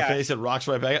punch her in the face, it rocks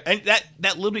right back up. And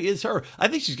that literally is her. I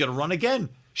think she's going to run again.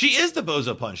 She is the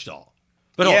bozo punch doll.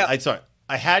 But sorry.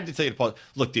 I had to tell you to pause.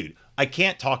 Look, dude, I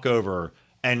can't talk over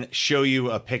and show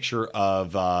you a picture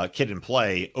of Kid in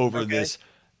Play over this.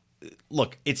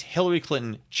 Look, it's Hillary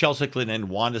Clinton, Chelsea Clinton, and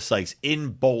Wanda Sykes in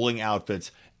bowling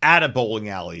outfits at a bowling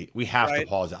alley. We have to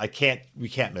pause it. We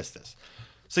can't miss this.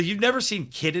 So you've never seen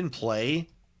Kid in Play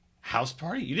House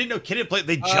Party? You didn't know Kid in Play?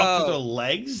 They jumped with their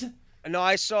legs? No,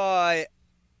 I saw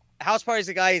House Party's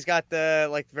the guy. He's got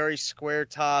the very square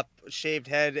top, shaved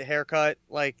head haircut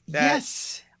like that.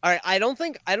 Yes. All right. I don't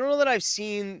know that I've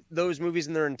seen those movies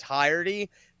in their entirety,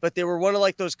 but they were one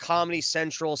of those Comedy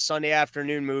Central Sunday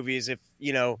afternoon movies. If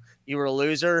you were a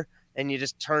loser and you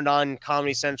just turned on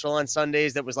Comedy Central on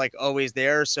Sundays, that was always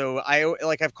there. So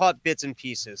I've caught bits and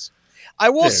pieces. I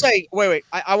will say, wait.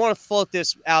 I want to float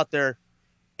this out there.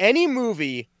 Any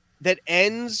movie that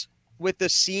ends with the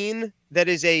scene that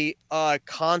is a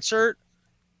concert,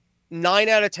 9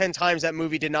 out of 10 times that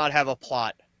movie did not have a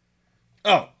plot.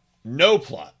 Oh, no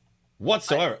plot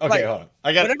whatsoever. Okay, hold on.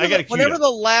 I got it. Whenever the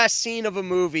last scene of a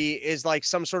movie is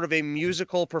some sort of a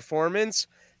musical performance,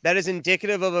 that is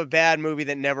indicative of a bad movie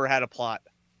that never had a plot.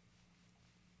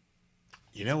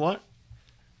 You know what?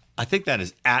 I think that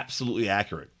is absolutely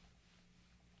accurate.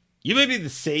 You may be the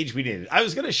sage we needed. I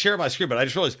was going to share my screen, but I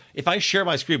just realized if I share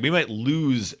my screen, we might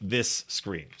lose this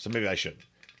screen. So maybe I shouldn't.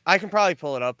 I can probably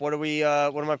pull it up. What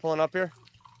am I pulling up here?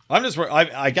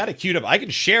 I got it queued up. I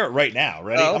can share it right now.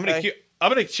 Ready? Oh, okay. I'm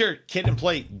gonna share Kid and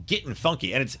Play Getting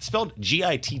Funky, and it's spelled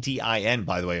Gittin,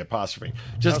 by the way, apostrophe,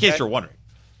 just in case you're wondering,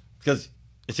 because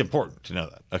it's important to know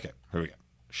that. Okay, here we go.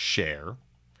 Share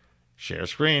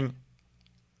screen.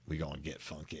 We gonna get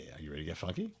funky. Are you ready to get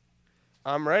funky?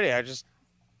 I'm ready.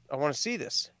 I want to see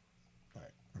this. All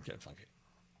right, I'm getting funky.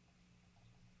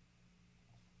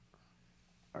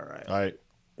 All right. All right.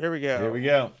 Here we go. Here we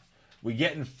go. We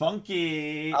getting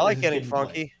funky. I like getting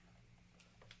funky.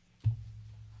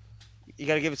 You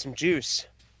got to give it some juice.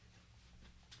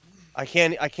 I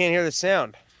can't hear the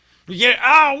sound. Yeah.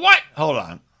 Oh, what? Hold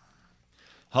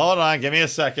on. Give me a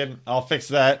second. I'll fix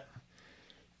that.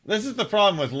 This is the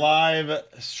problem with live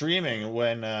streaming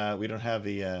when we don't have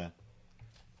the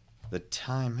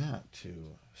timeout to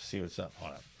see what's up.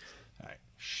 Hold on. All right.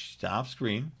 Stop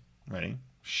screen. Ready?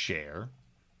 Share.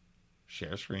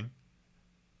 Share screen.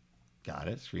 Got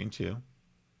it. Screen 2.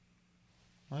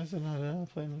 Why is it not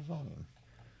playing the volume?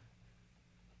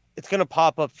 It's going to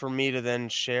pop up for me to then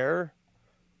share.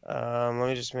 Let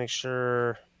me just make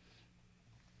sure.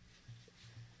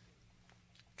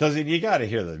 Because you got to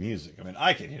hear the music. I mean,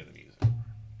 I can hear the music.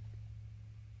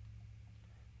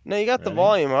 No, you got the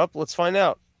volume up. Let's find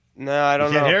out. No, I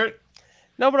don't know. You can't hear it?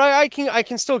 No, but I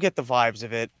can still get the vibes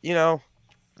of it, you know.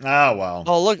 Oh, well.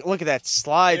 Oh, look at that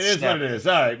slide. It is step. what it is.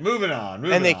 All right, moving on.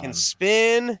 And they can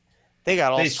spin. They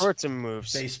got all sorts of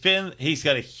moves. They spin. He's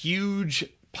got a huge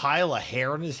pile of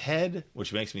hair on his head,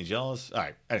 which makes me jealous. All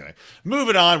right, anyway,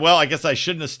 moving on. Well, I guess I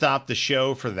shouldn't have stopped the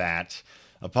show for that.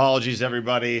 Apologies,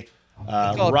 everybody.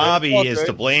 Robbie is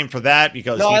to blame for that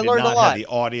because he did not have the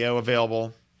audio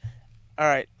available. All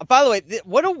right. By the way,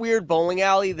 what a weird bowling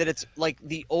alley that it's like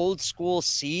the old school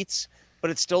seats,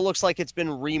 but it still looks like it's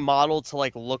been remodeled to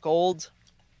like look old.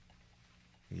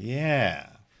 Yeah.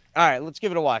 All right, let's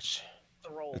give it a watch.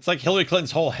 It's like Hillary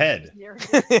Clinton's whole head. I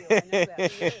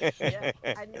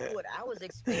knew what I was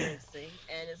experiencing,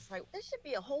 and it's like there should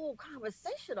be a whole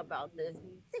conversation about this.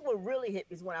 I think what really hit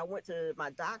me is when I went to my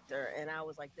doctor, and I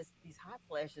was like, "These hot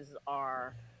flashes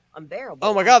are unbearable."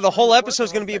 Oh my God, the whole episode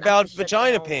is going to be about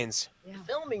vagina pains.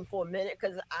 Filming for a minute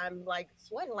because I'm like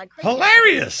sweating like crazy.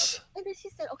 Hilarious. And then she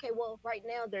said, "Okay, well, right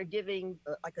now they're giving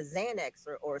like a Xanax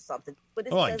or something." But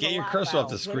it on, get your cursor off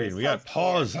the screen. We got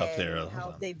pause up there.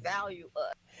 How they value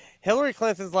us. Hillary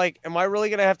Clinton's like, am I really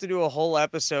going to have to do a whole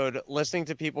episode listening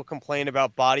to people complain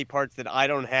about body parts that I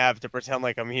don't have to pretend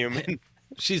like I'm human?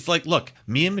 She's like, look,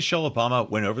 me and Michelle Obama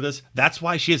went over this. That's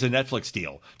why she has a Netflix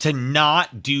deal, to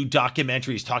not do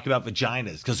documentaries talking about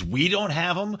vaginas, because we don't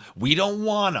have them. We don't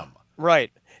want them.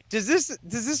 Right. Does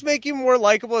this make you more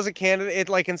likable as a candidate?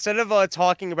 Like, instead of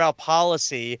talking about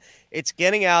policy, it's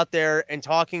getting out there and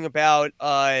talking about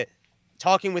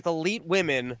talking with elite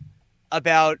women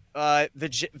about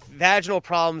vaginal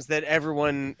problems that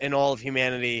everyone in all of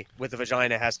humanity with a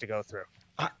vagina has to go through.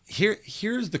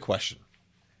 Here's the question.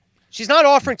 She's not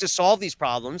offering to solve these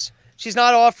problems. She's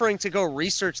not offering to go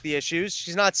research the issues.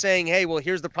 She's not saying, hey, well,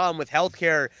 here's the problem with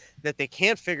healthcare, that they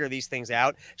can't figure these things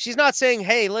out. She's not saying,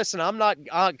 hey, listen, I'm not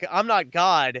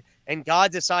God, and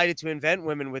God decided to invent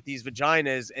women with these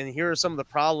vaginas, and here are some of the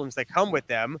problems that come with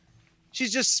them.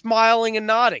 She's just smiling and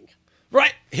nodding.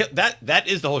 Right. That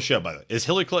is the whole show, by the way. Is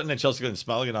Hillary Clinton and Chelsea Clinton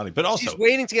smiling and nodding? But also, she's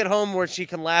waiting to get home where she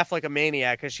can laugh like a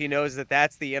maniac because she knows that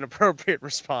that's the inappropriate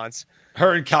response.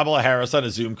 Her and Kamala Harris on a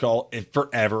Zoom call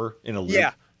forever in a loop.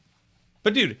 Yeah.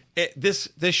 But dude, this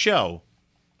show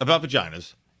about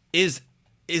vaginas is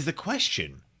the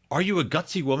question. Are you a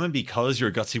gutsy woman because you're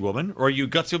a gutsy woman? Or are you a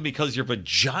gutsy woman because your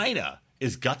vagina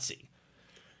is gutsy?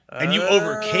 And you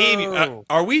overcame...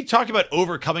 are we talking about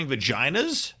overcoming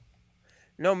vaginas?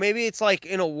 No, maybe it's like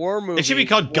in a war movie. It should be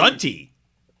called Gunty.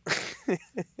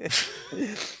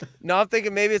 No, I'm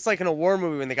thinking maybe it's like in a war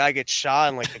movie when the guy gets shot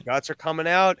and like the guts are coming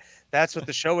out. That's what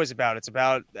the show is about. It's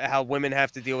about how women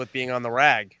have to deal with being on the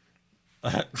rag.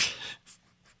 All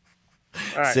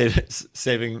right.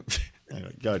 Saving.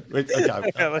 Go ahead.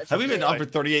 Okay. Have we been on for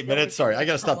 38 minutes? Sorry, I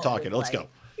got to stop talking. Let's go.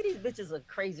 These bitches are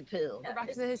crazy pills. We're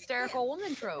back to the hysterical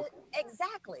woman trope.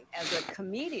 Exactly. As a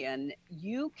comedian,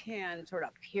 you can sort of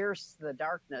pierce the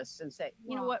darkness and say,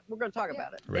 you know what, we're going to talk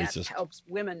about it. Racist. That helps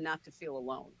women not to feel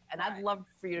alone. And I'd love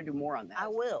for you to do more on that. I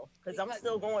will, because I'm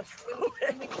still going through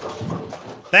it.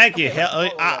 Thank you.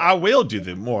 I will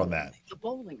do more on that. The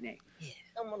bowling name.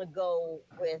 I'm going to go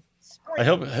with Spring. I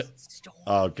hope.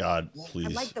 Oh, God,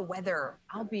 please. I like the weather.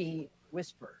 I'll be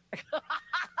Whisper.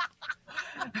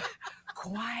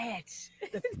 Quiet.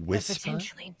 Whisper?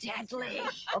 Potentially deadly.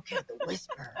 Okay, the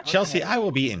Whisper. Chelsea, I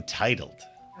will be entitled.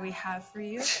 We have for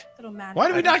you little magic. Why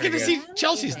do we not get to see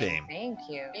Chelsea's name? Thank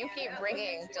you. You keep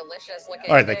bringing delicious looking.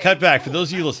 All right, they cut back. For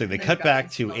those of you listening, they cut back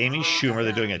to Amy Schumer.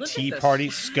 They're doing a tea party,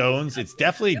 scones. It's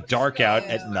definitely dark out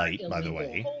at night, by the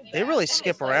way. They really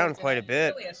skip around quite a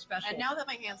bit. And now that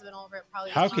my hands have been over it,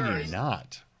 probably. How can you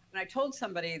not? When I told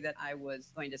somebody that I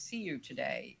was going to see you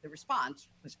today, the response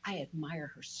was, I admire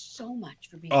her so much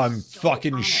for being I'm so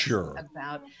fucking honest sure.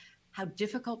 about how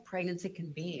difficult pregnancy can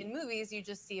be. In movies, you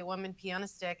just see a woman pee on a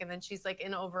stick, and then she's like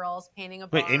in overalls painting a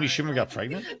Wait, barn, Amy Schumer got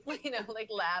pregnant? You know, like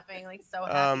laughing, like so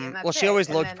happy. And that's Well, she always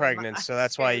it. looked And then pregnant, so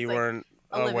that's why you weren't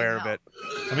aware of it.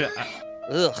 I mean,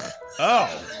 Ugh.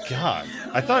 Oh, God.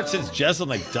 I thought since Jesselyn,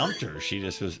 like, dumped her, she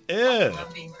just was, ew.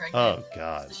 Oh,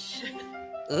 God.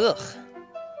 Ugh.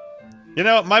 You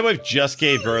know, my wife just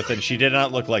gave birth, and she did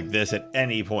not look like this at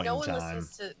any point No in one time.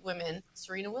 listens to women.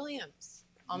 Serena Williams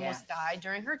almost died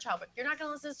during her childbirth. You're not going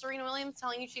to listen to Serena Williams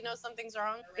telling you she knows something's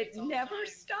wrong? It never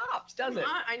stops, does it?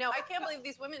 I know. I can't believe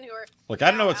these women who are. Look, I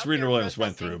don't know what Serena Williams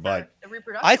went through, but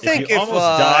I think if you if almost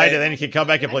died and then you can come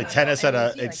back and play tennis at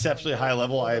an exceptionally high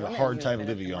level, I have a hard time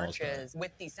believing you almost died.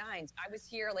 With these signs, I was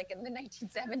here like in the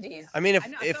 1970s. I mean,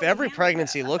 if every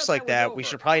pregnancy looks like that, we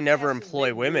should probably never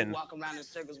employ women.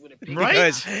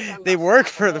 Because they work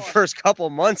for the first couple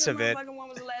months of it.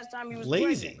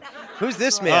 Lazy. Who's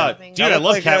this man? Dude, I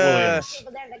love Cat Williams.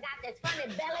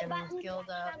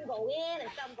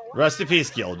 Rest in peace,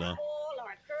 Gilda.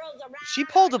 She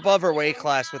pulled above her weight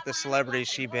class with the celebrities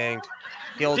she banged.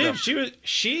 Gilda. Dude,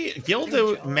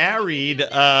 Gilda married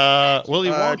Willy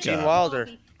Wonka. Gene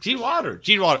Wilder.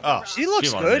 Gene Wilder. Oh, she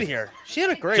looks Gene good Wilder. here. She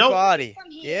had a great body.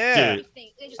 Yeah. Dude.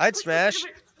 I'd smash.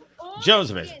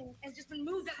 Joe's amazing.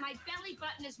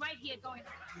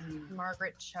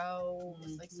 Margaret Cho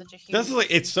was like such a huge. This is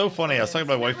like, it's so funny. I was talking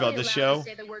to my wife about this show,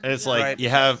 and it's like you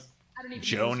have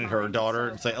Joan and her daughter.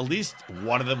 It's like at least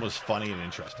one of them was funny and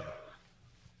interesting.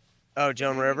 Oh,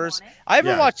 Joan Rivers. I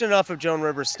haven't watched enough of Joan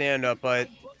Rivers stand up, but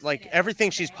like everything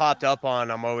she's popped up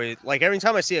on, I'm always like every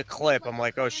time I see a clip, I'm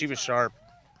like, oh, she was sharp.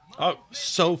 Oh,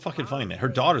 so fucking funny, man. Her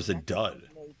daughter's a dud.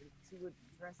 She would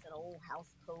dress in an old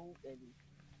house coat and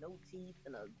no teeth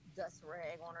and a dust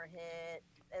rag on her head.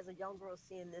 As a young girl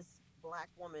seeing this black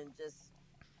woman, just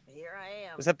here I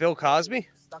am. Was that Bill Cosby?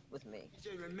 Stuck with me.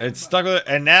 It's stuck with it,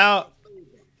 and now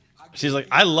she's like,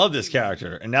 I love this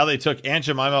character, and now they took Aunt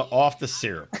Jemima off the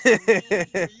syrup.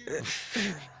 That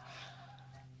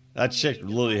chick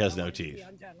literally has no teeth.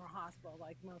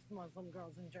 Like most Muslim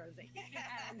girls in Jersey.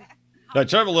 No,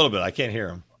 turn him a little bit. I can't hear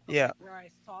him. Yeah. Where I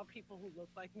saw people who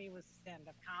looked like me with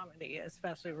stand-up comedy,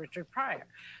 especially Richard Pryor.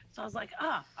 So I was like,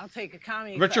 I'll take a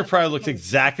comedy. Richard Pryor looks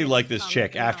exactly like this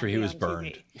chick after he was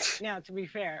burned. Now, to be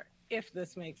fair, if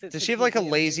this makes it, does she have like a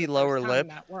lazy lower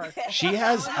lip? She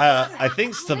has, I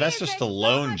think, Sylvester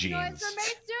Stallone jeans.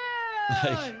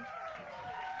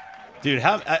 Dude,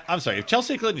 I'm sorry. If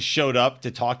Chelsea Clinton showed up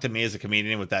to talk to me as a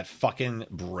comedian with that fucking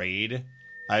braid,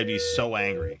 I'd be so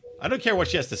angry. I don't care what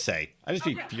she has to say. I'd just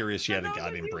be furious she had a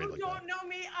goddamn braid like that. Don't know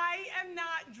me. I am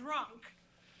not drunk,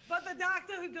 but the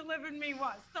doctor who delivered me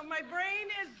was. So my brain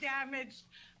is damaged,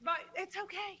 but it's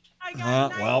okay. I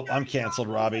got well, I'm canceled,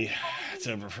 Robbie. It's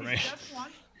over for me.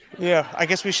 Yeah, I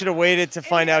guess we should have waited to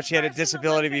find out she had a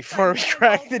disability before we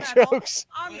cracked the jokes.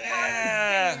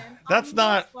 Yeah, that's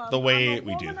not the way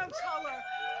we do this.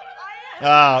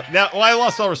 Now, well, I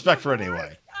lost all respect for it anyway. I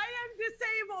am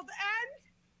disabled, and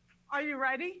are you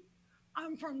ready?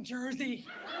 I'm from Jersey.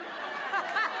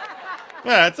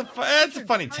 Yeah, it's a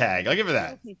funny tag. I'll give her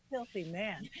that. Filthy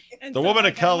man. The woman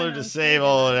of color, disabled,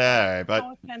 all right, but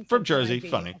from Jersey,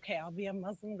 funny. Okay, I'll be a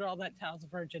Muslim girl that tells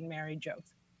Virgin Mary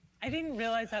jokes. I didn't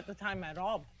realize at the time at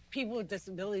all. People with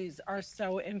disabilities are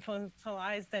so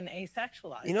infantilized and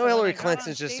asexualized. You know, Hillary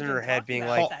Clinton's just in her head being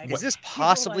like, is this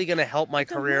possibly going to help my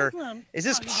career? Is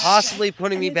this possibly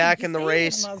putting me back in the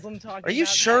race? Are you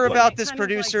sure about this,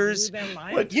 producers?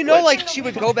 You know, like she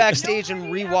would go backstage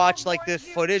and rewatch like this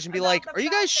footage and be like, are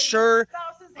you guys sure?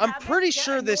 I'm pretty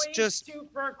sure this just...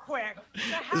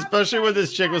 Especially when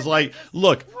this chick was like,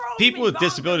 look, people with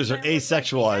disabilities are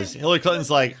asexualized. Hillary Clinton's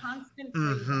like,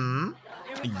 mm-hmm.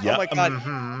 Yep. Oh my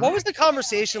God. What was the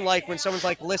conversation like when someone's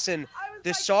like, listen,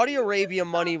 the Saudi Arabia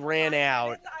money ran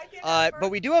out, but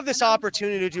we do have this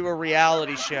opportunity to do a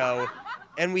reality show,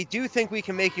 and we do think we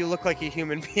can make you look like a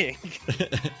human being.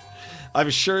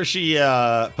 I'm sure she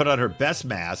put on her best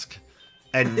mask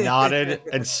and nodded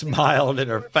and smiled in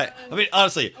her face. I mean,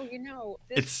 honestly,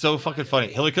 it's so fucking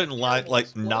funny. Hillary Clinton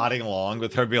like nodding along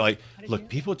with her, be like, look,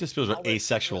 people with disabilities are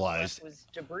asexualized.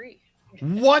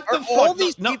 What the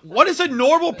fuck? What does a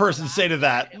normal person say to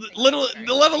that? Let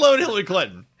alone Hillary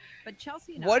Clinton. But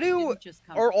Chelsea, what do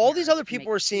are all these other people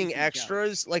we're seeing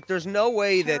extras? Like, there's no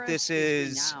way that this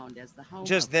is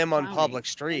just them on public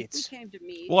streets.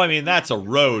 Well, I mean, that's a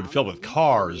road filled with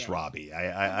cars, Robbie.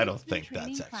 I don't think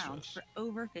that's extras. For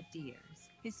over 50 years,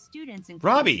 his students include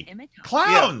Robbie,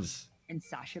 clowns, and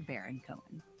Sacha Baron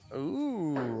Cohen.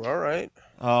 Ooh, all right.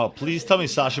 Oh, please tell me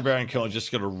Sacha Baron Cohen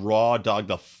just gonna raw dog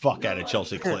the fuck out of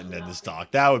Chelsea Clinton in this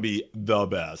talk. That would be the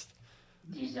best.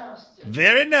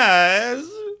 Very nice.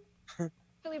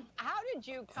 How did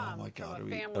you come my God,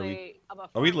 from a family of a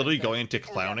are we literally pharmacist going into and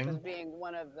clowning? as being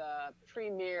one of the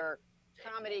premier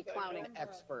comedy clowning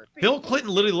experts? Bill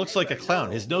Clinton literally looks like a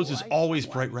clown. His nose is always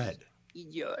bright red.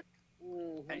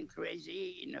 and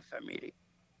crazy in a family.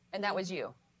 And that was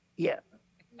you? Yeah.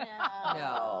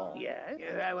 No.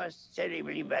 Yeah, I was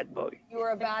terribly bad boy. You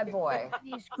were a bad boy.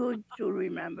 It's good to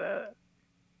remember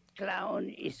clown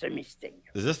is a mistake.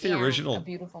 Is this the Yeah, original a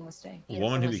beautiful mistake.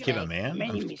 woman who became a man?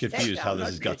 Many I'm mistakes confused are how not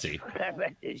this is Gutsy. beautiful,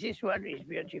 but this one is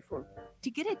beautiful. To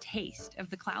get a taste of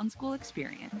the clown school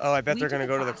experience. Oh, I bet they're going gonna to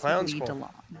go to the clown Lee school.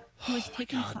 DeLong, who has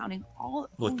taken clowning all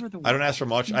Look, over the world. I don't ask for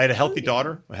much. I had a healthy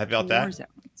daughter. I'm happy about War that.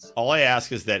 zones. All I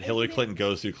ask is that Hillary Clinton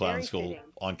goes through clown Very school fitting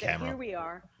on that Here camera we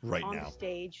are right on now. the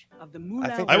stage of the I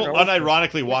Moulin think I they're will going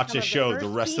unironically watch some this of show the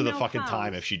first rest of the female fucking time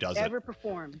clowns if she does it. ever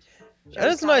performed. That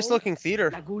is a nice looking theater.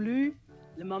 La Goulue,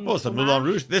 Le Oh, it's the Moulin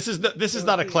Rouge. This is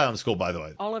not a clown school, by the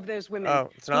way. All of those women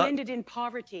Oh, it's not? blended in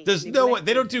poverty. There's no way.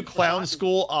 They don't do neglected, clown forgotten.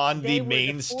 school on They the were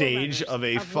main stage forerunners of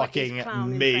a what is fucking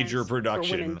clown in major France for women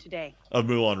production today. of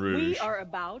Moulin We Rouge. are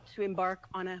about to embark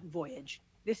on a voyage.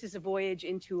 This is a voyage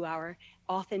into our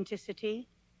authenticity,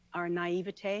 our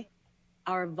naivete,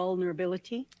 our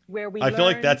vulnerability, where we I feel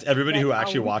like learn that's everybody that who our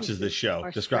actually watches this weaknesses show are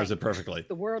describes it strengths. perfectly.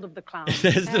 The world of the clown. It's the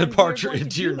And we're departure going to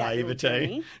into do your that little naivete,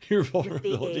 journey your with the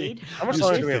vulnerability. aid How much your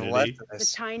longer do we have stupidity. left of the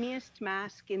this? tiniest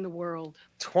mask in the world.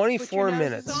 24 Put your noses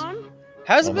minutes. on.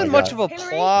 Hasn't Oh been my much God. of a Hillary,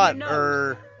 plot your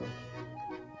or.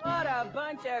 What a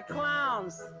bunch of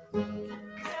clowns.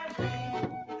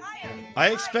 I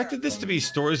expected this to be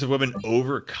stories of women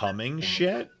overcoming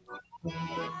shit.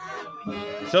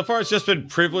 So far, it's just been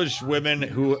privileged women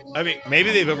who, I mean,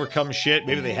 maybe they've overcome shit,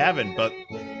 maybe they haven't, but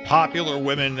popular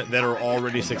women that are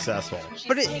already successful.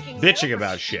 But it, Bitching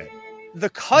about shit. the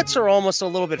cuts are almost a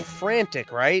little bit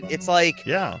frantic, right? It's like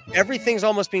Yeah. everything's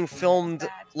almost being filmed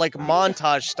like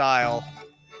montage style.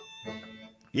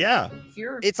 Yeah.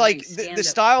 It's like the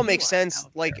style makes sense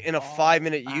like in a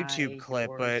 5-minute YouTube clip,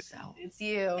 but It's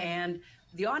you. And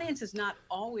the audience is not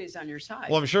always on your side.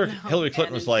 Well, I'm sure No. Hillary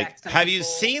Clinton And was in like, fact, some have you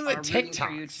people seen the are rooting for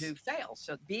you TikToks? to fail.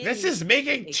 So This is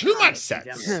making a too much comic sense.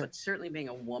 endeavor, but certainly being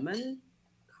a woman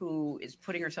who is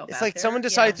putting herself it's out like there, someone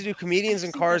decided to do comedians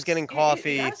in cars getting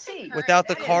coffee without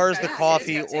the cars, the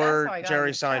coffee, or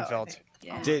Jerry Seinfeld.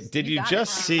 Did you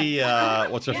just see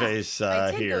what's her face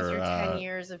I did here? go through 10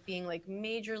 years of being like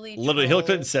majorly. Literally, Hillary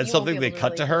Clinton said You won't something. be They able to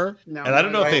cut to really her, just- and I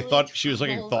don't know if they No. thought she was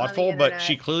looking Trolls on the thoughtful, but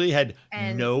she internet. clearly had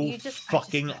And no you just-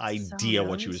 fucking idea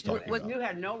what she was talking Well, about. you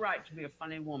had no right to be a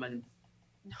funny woman.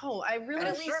 No, I really And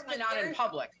at least certainly not in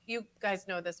public. You guys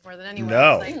know this more than anyone.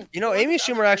 No. It's like, You know, Amy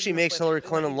Schumer actually makes Hillary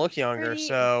Clinton look younger, pretty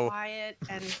so quiet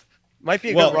and might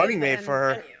be a Well- good running mate for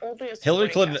her. Hillary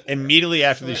Clinton immediately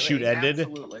after the shoot ended,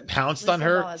 Absolutely. pounced on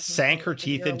her, sank her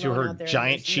teeth into her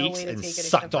giant cheeks, and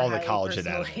sucked all the collagen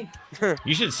out of her.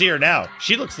 You should see her now.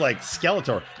 She looks like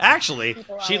Skeletor. Actually,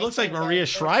 she looks like Maria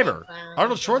Shriver.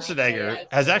 Arnold Schwarzenegger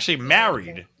has actually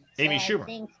married Amy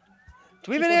Schumer. Do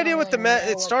we have any idea what the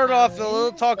it started off a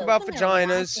little talk about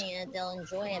vaginas? They'll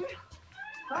enjoy it.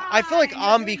 I feel like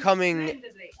I'm becoming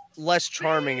less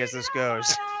charming as this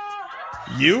goes.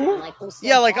 You?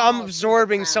 Yeah, like I'm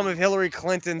absorbing some of Hillary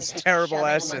Clinton's terrible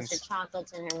essence.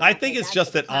 I think it's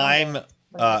just that I'm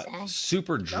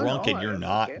super drunk and you're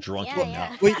not drunk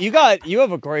enough. Wait, you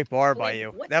have a great bar by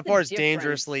you. That bar's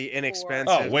dangerously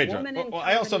inexpensive. Oh, wait. Well,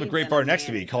 I also have a great bar next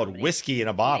to me called Whiskey in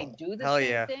a Bottle. Hell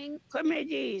yeah.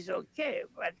 Comedy is okay,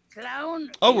 but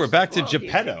clown. Oh, we're is back to more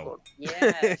Geppetto.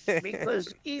 difficult. Yes,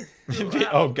 because if you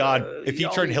Oh, have, God. If you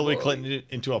young turn Hillary boy, Clinton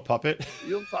into a puppet.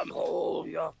 you come home,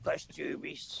 your costume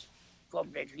is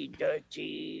completely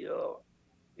dirty, or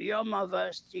your mother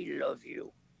still loves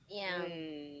you. Yeah.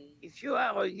 If you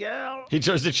are a girl, He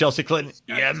turns to Chelsea Clinton.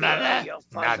 Yeah, your mother.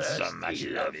 father Not so much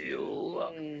still love love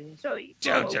you. So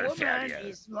Don't for turn a woman, failure.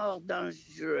 it's more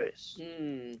dangerous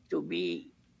to be.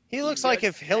 He looks like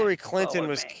if Hillary Clinton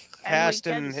was cast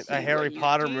in a Harry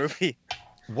Potter movie.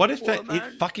 What if it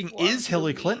fucking is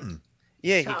Hillary Clinton?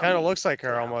 Yeah, he kind of looks like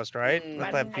her almost, right?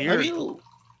 With that I beard. mean,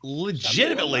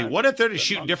 legitimately, what if they're just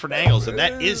shooting different angles and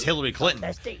that is Hillary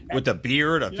Clinton with the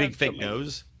beard, a big fake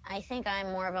nose? I think I'm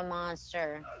more of a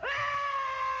monster.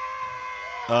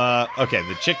 Okay,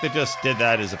 the chick that just did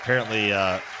that is apparently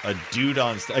a dude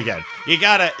on again. You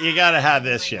gotta have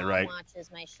this shit, right?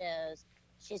 Watches my shows.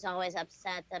 She's always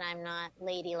upset that I'm not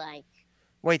ladylike.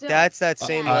 Wait, that's that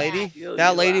same lady?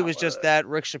 That lady was just that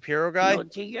Rick Shapiro guy?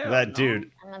 That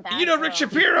dude. You know Rick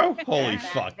Shapiro? Holy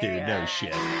fuck, dude. No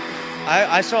shit.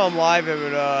 I saw him live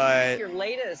at Your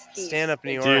latest Stand Up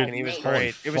New York, Dude, and he was holy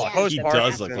great. It was fuck, post he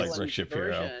does look like Rick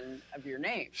Shapiro. of of your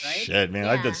name, right? Shit, man.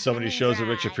 I've done so many shows with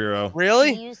Rick Shapiro.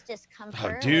 Really?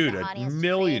 Oh, dude, a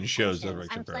million shows with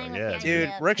Rick Shapiro. Yeah,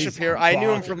 Dude, Rick Shapiro. I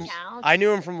knew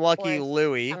him from Lucky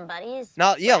Louie.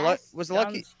 Was it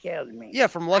Lucky? Yeah,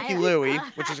 from Lucky Louie,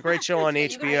 which is a great show on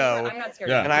HBO.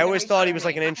 Yeah. And I always thought he was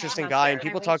like an interesting guy, and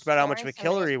people talked about how much of a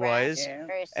killer he was.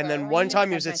 And then one time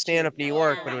he was at Stand Up New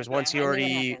York, but it was once he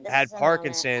already had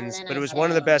Parkinson's. But it was one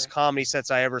of the best comedy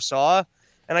sets I ever saw.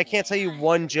 And I can't tell you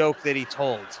one joke that he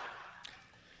told.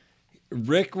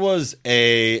 Rick was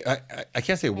I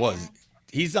can't say was.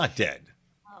 He's not dead.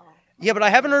 Yeah, but I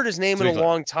haven't heard his name in a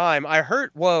long time. I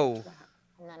heard, whoa.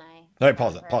 All right,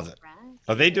 pause it.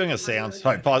 Are they doing a seance?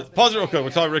 All right, pause it real quick.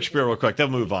 We'll talk Rick Shapiro real quick.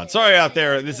 Then move on. Sorry out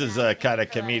there. This is a kind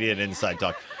of comedian inside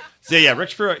talk. So yeah, Rick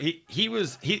Shapiro,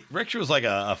 Rick was like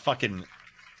a fucking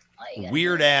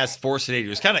weird ass force sedator. He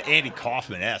was kind of Andy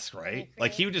Kaufman-esque, right?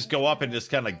 Like he would just go up and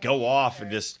just kind of go off and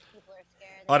just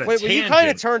on a Wait, tangent. were you kind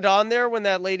of turned on there when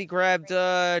that lady grabbed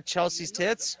Chelsea's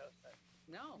tits?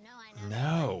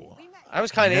 No. I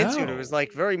was kind of into it. It was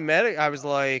like very meta. I was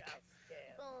like,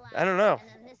 I don't know.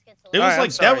 It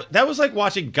was like that was like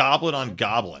watching Goblin on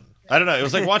Goblin. I don't know. It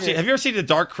was like watching. Have you ever seen the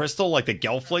Dark Crystal, like the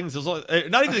Gelflings? It was like,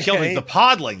 not even the Gelflings, the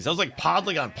Podlings. That was like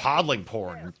podling on podling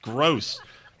porn. Gross.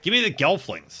 Give me the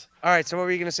Gelflings. All right. So what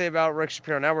were you gonna say about Rick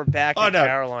Shapiro? Now we're back at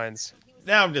Caroline's.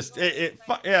 Now I'm just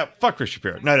fuck Rick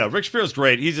Shapiro. No, Rick Shapiro's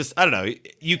great. He's just, I don't know.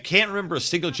 You can't remember a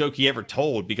single joke he ever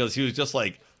told because he was just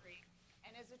like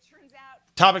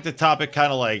topic to topic,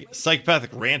 kind of like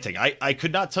psychopathic ranting. I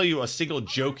could not tell you a single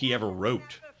joke he ever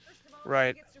wrote.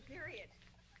 Right.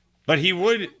 But he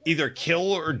would either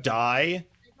kill or die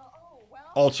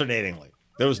alternatingly.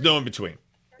 There was no in between.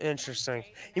 Interesting.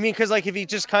 You mean because like if he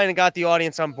just kind of got the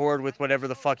audience on board with whatever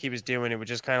the fuck he was doing, it would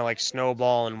just kind of like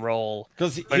snowball and roll.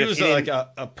 Because he was like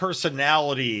a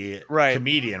personality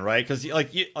comedian, right? Because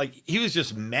he was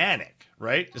just manic,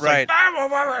 right? It's like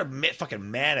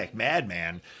fucking manic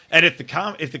madman. And if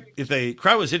the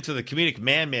crowd was into the comedic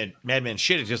madman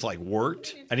shit, it just like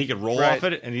worked, and he could roll off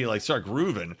it, and he like start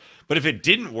grooving. But if it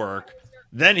didn't work,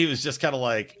 then he was just kind of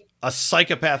like a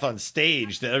psychopath on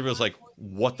stage that everyone's like,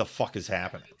 what the fuck is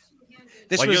happening?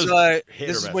 This was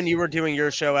this is when you were doing your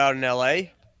show out in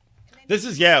LA? This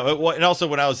is, and also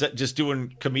when I was just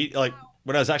doing like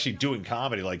when I was actually doing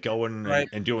comedy, like going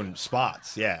and doing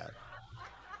spots, yeah.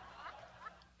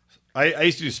 I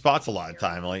used to do spots a lot of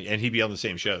time, like, and he'd be on the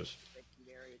same shows.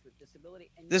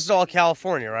 This is all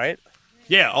California, right?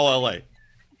 Yeah, all LA.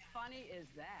 Funny is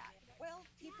that? Well,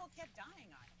 people kept dying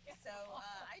on it, so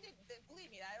I didn't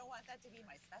believe me. I don't want that to be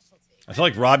my specialty. I feel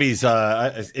like Robbie's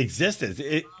existence.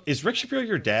 Is Rick Shapiro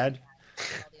your dad?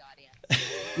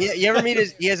 Yeah, you ever meet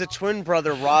he has a twin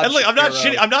brother, Rob. And look, I'm not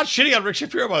shitting on Rick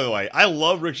Shapiro, by the way. I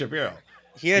love Rick Shapiro.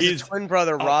 He has a twin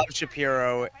brother, Rob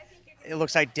Shapiro. It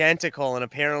looks identical, and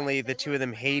apparently the two of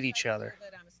them hate each other.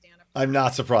 I'm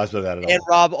not surprised by that at all. And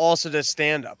Rob also does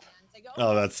stand-up.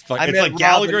 Oh, that's fucking. It's like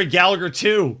Gallagher and Gallagher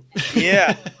 2.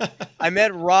 Yeah. I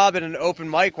met Rob at an open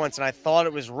mic once, and I thought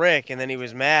it was Rick, and then he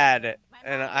was mad,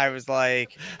 and I was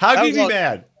like... How can you be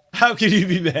mad? How can you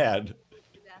be mad?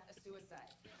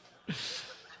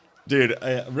 Dude,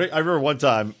 I remember one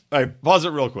time... All right, pause it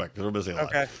real quick, because we're missing a lot.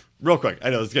 Okay. Real quick. I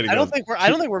know it's getting... I don't think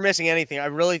we're missing anything. I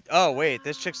really... Oh, wait.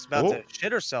 This chick's about to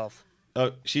shit herself.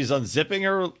 Oh, she's unzipping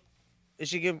her... Did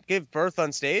she give birth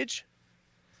on stage?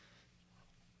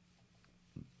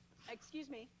 Excuse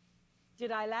me.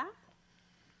 Did I laugh?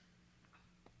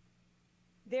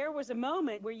 There was a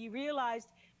moment where you realized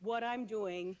what I'm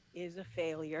doing is a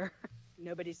failure.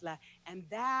 Nobody's laughing. And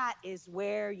that is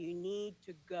where you need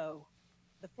to go.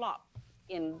 The flop.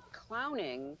 In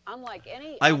clowning, unlike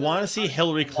any... I want to see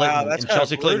Hillary Clinton and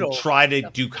Chelsea Clinton try to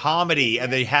do comedy,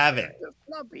 and they haven't.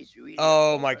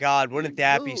 Oh, my God. Wouldn't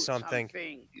that be something?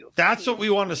 That's what we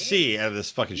want to see out of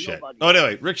this fucking shit. Oh,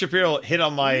 anyway, Rick Shapiro hit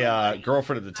on my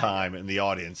girlfriend at the time in the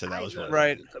audience, and that was really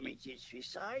right. You committed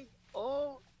suicide,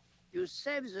 or you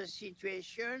save the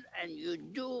situation and you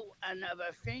do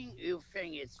another thing you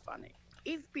think it's funny.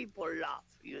 If people laugh,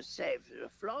 you save the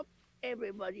flop.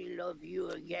 Everybody love you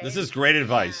again. This is great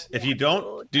advice. If you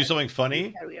don't do something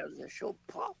funny,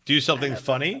 do something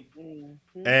funny,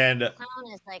 and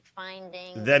clown is like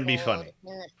finding then be funny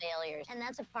in the failures, and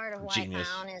that's a part of why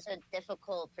clown is so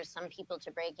difficult for some people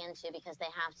to break into, because they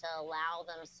have to allow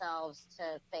themselves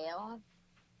to fail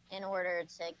in order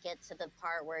to get to the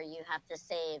part where you have to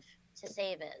save. To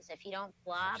save is if you don't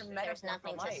flop, there's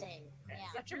nothing to save. Yeah.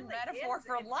 Such a metaphor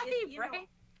for life, right?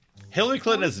 Hillary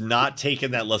Clinton has not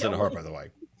taken that lesson to heart, by the way.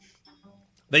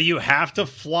 That you have to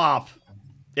flop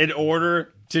in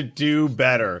order to do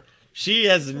better. She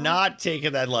has not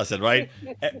taken that lesson, right?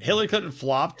 Hillary Clinton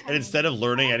flopped, and instead of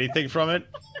learning anything from it,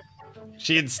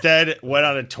 she instead went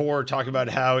on a tour talking about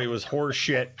how it was horse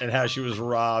shit and how she was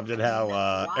robbed and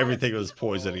how everything was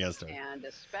poisoned against her. And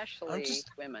especially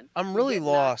women. I'm really You get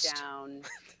knocked lost. Down,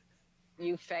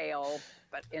 you fail,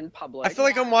 but in public. I feel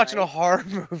like I'm watching a right? horror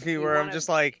movie You where I'm wanna just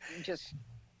like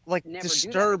never do that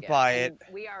disturbed again. by And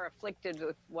it. we are afflicted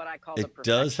with what I call It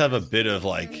does have a bit of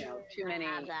like too many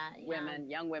women,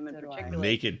 young women particularly.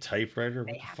 naked typewriter. What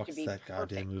They the have to fuck's be that goddamn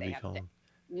perfect. They movie have called? to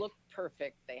look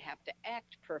perfect. They have to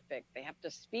act perfect. They have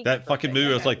to speak. That fucking perfect. movie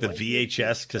They was like the have-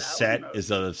 VHS cassette is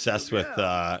obsessed with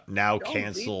now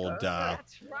canceled.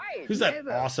 That's right. Who's that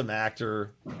awesome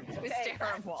actor It was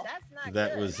terrible.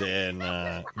 that was in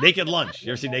Naked Lunch?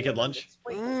 You ever seen Naked Lunch?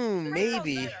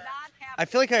 Maybe. I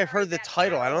feel like I've heard the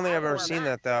title. I don't think I've ever seen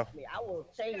that though. I will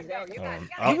change that.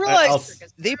 You realize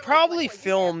they probably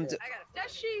filmed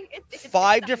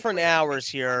 5 different hours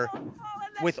here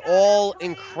with all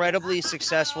incredibly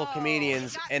successful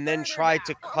comedians and then tried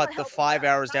to cut the 5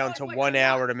 hours down to 1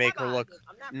 hour to make her look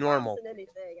normal.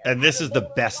 And this is the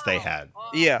best they had.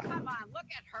 Yeah.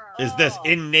 Is this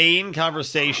inane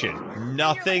conversation?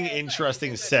 Nothing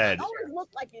interesting said.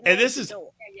 And this is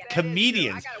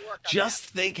comedians. Just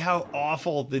think how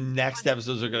awful the next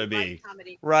episodes are going to be.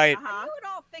 Right.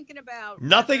 Thinking about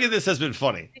Nothing in this has been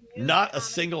funny. Not a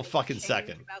single fucking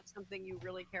second. about something you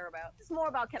really care about, It's more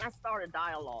about, can I start a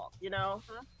dialogue, you know?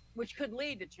 which could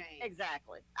lead to change.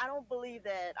 Exactly. I don't believe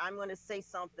that I'm going to say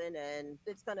something and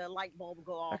it's going to light bulb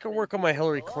go off. I could and work on my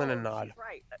Hillary people, Clinton she's nod.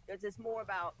 right. It's just more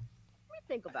about, let me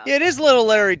think about Yeah, it is little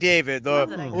Larry David.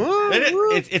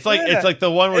 It's like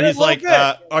the one where he's like,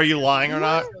 "Are you lying or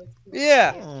not?"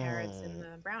 Yeah. Carrots and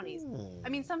the brownies. I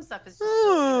mean, some stuff is just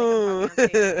so they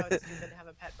can talk around saying, "Oh, it's stupid to have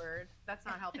a pet bird." That's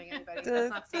not helping anybody. That's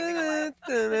not saving a life.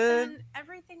 But then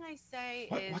everything I say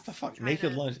is What the fuck? trying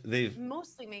Naked to Lunch. They've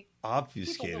mostly make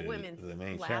obfuscated people, but women, the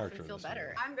main laugh character. and feel of this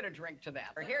better. I'm going to drink to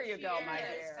that. Here you go, my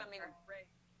dear.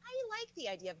 I like the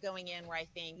idea of going in where I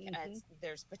think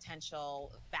there's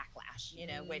potential backlash,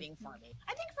 waiting for me.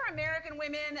 I think for American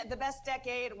women, the best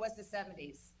decade was the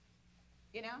 70s.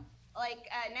 You know, like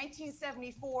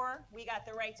 1974, we got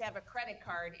the right to have a credit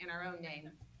card in our own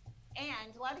name.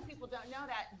 And a lot of people don't know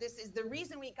that this is the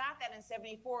reason we got that in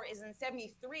 74 is in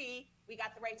 73, we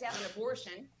got the right to have an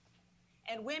abortion.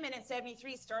 And women in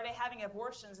 73 started having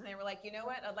abortions and they were like, you know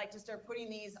what? I'd like to start putting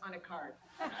these on a card.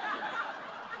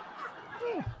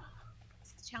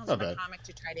 It's the challenge Not of a bad. comic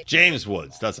to try to James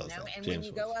Woods. That's what I was know? saying. And James when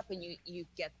you go up and you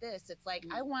get this, it's like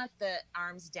I want the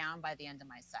arms down by the end of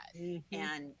my set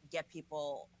and get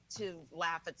people to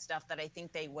laugh at stuff that I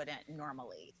think they wouldn't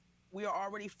normally. We are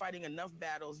already fighting enough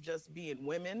battles just being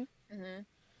women.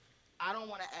 I don't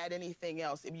want to add anything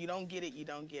else. If you don't get it, you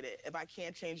don't get it. If I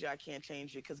can't change you, I can't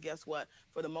change you. Because guess what?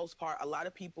 For the most part, a lot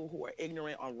of people who are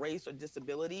ignorant on race or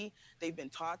disability, they've been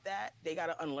taught that. They got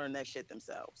to unlearn that shit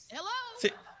themselves.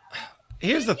 See,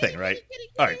 here's the thing, right?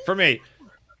 All right, for me,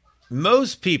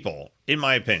 most people, in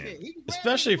my opinion,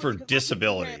 especially for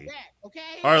disability,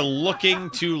 are looking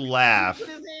to laugh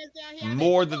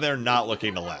more than they're not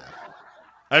looking to laugh.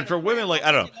 And for women, like,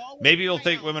 I don't know, maybe you'll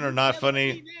think women are not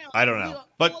funny. I don't know.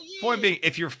 But point being,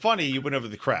 if you're funny, you win over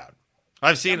the crowd.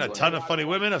 I've seen a ton of funny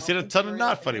women. I've seen a ton of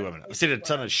not funny women. I've seen a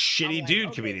ton of shitty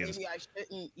dude comedians.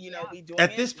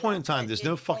 At this point in time, there's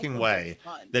no fucking way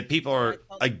that people are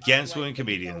against women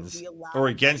comedians or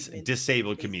against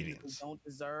disabled comedians.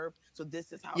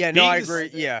 Yeah, no, I agree.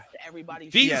 Yeah.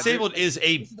 Being disabled is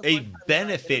a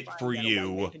benefit for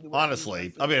you,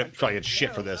 honestly. I mean, I'm trying to get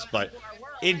shit for this, but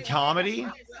in comedy,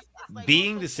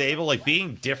 being disabled, like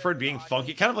being different, being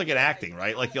funky, kind of like in acting,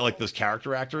 right? Like those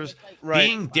character actors,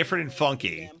 being different and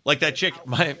funky. Like that chick,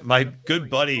 my good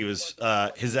buddy was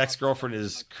his ex-girlfriend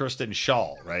is Kirsten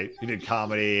Shaw, right? He did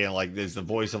comedy and like there's the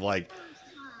voice of like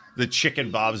the Chicken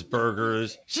Bob's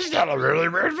Burgers. She's got a really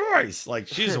weird voice. Like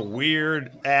she's a weird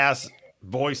ass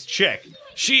voice chick.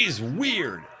 She's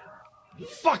weird.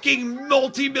 Fucking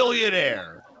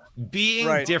multimillionaire.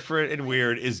 Being different and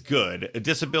weird is good. A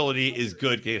disability is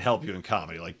good. Can help you in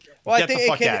comedy. Like, get the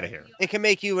fuck out of here. It can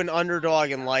make you an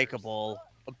underdog and likable,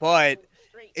 but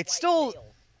it's still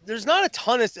there's not a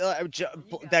ton of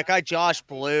that guy Josh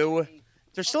Blue.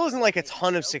 There still isn't like a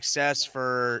ton of success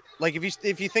for like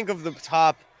if you think of the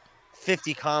top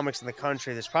 50 comics in the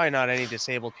country, there's probably not any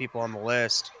disabled people on the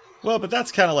list. Well, but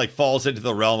that's kind of like falls into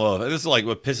the realm of this is like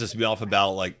what pisses me off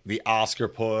about like the Oscar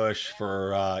push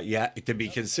for to be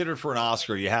considered for an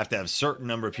Oscar, you have to have a certain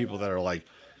number of people that are like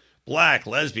black,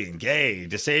 lesbian, gay,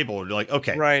 disabled. You're like,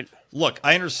 okay, right. Look,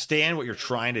 I understand what you're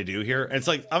trying to do here. And it's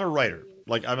like I'm a writer,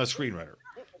 like I'm a screenwriter.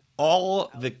 All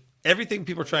the everything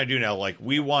people are trying to do now, like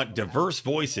we want diverse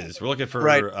voices. We're looking for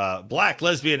black,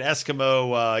 lesbian,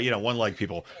 Eskimo, one-leg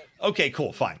people. Okay,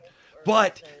 cool, fine.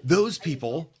 But those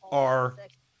people are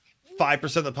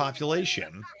 5% of the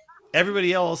population.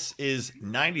 Everybody else is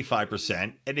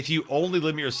 95%. And if you only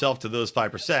limit yourself to those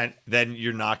 5%, then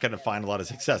you're not going to find a lot of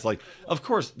success. Like, of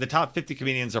course, the top 50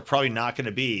 comedians are probably not going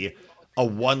to be a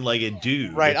one-legged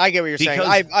dude. Right, I get what you're saying.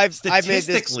 I've made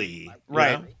this,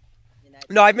 right.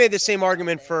 No, I've made the same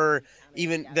argument for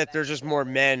even that there's just more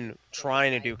men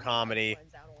trying to do comedy.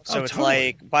 So it's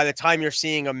like by the time you're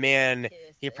seeing a man,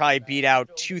 he probably beat out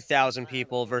 2,000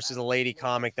 people versus a lady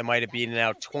comic that might have beaten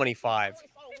out 25.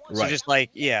 So just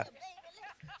like, yeah.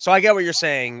 So I get what you're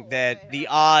saying, that the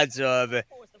odds of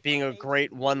being a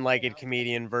great one-legged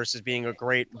comedian versus being a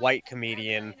great white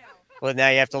comedian, well, now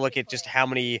you have to look at just how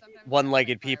many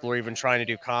one-legged people are even trying to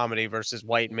do comedy versus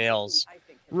white males.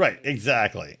 Right,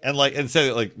 exactly. And like,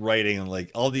 instead of like writing and like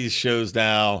all these shows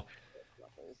now,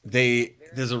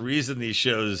 there's a reason these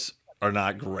shows are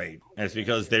not great. And it's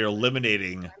because they're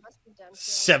eliminating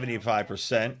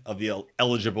 75% of the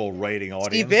eligible writing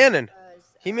audience. Steve Bannon.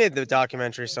 He made the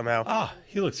documentary somehow. Ah,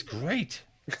 he looks great.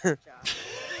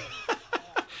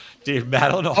 Dave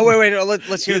Madeline. Oh, wait. No,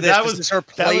 let's hear this. This is her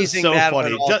praising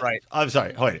Madeline Albright. I'm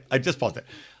sorry. Wait, I just paused it.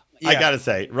 Yeah. I got to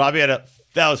say, Robbie that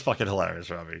was fucking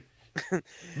hilarious, Robbie.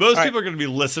 Most people are going to be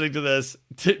listening to this.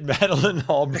 Madeline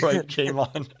Albright came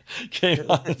on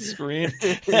the screen,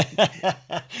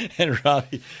 and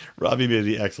Robbie made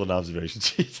the excellent observation.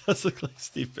 She does look like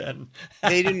Steve Bannon.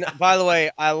 They didn't. By the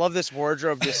way, I love this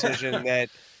wardrobe decision that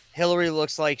Hillary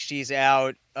looks like she's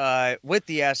out with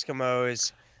the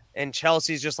Eskimos, and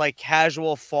Chelsea's just like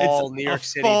casual fall New York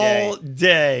City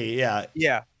day.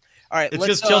 Yeah. All right, it's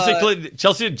just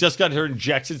Chelsea had just got her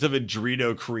injections of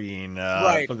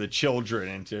adrenochrome from the children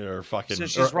into her fucking. So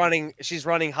she's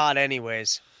running hot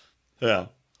anyways. Yeah. All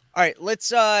right, let's.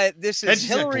 This is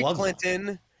Hillary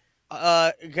Clinton,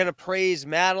 gonna praise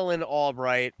Madeline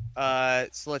Albright.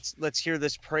 So let's hear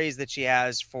this praise that she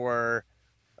has for.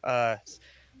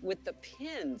 With the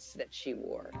pins that she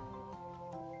wore.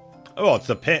 Oh, it's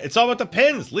the pin. It's all about the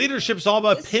pins. Leadership's all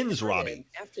about pins, Robbie.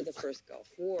 After the first Gulf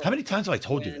War. How many times have I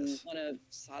told you this? One of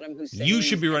Saddam Hussein's you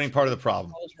should be running part of the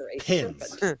problem.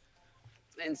 Pins.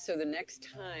 And so the next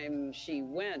time she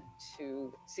went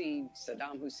to see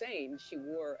Saddam Hussein, she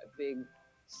wore a big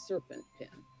serpent pin,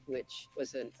 which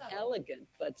was an elegant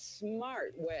but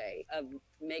smart way of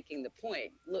making the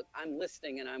point. Look, I'm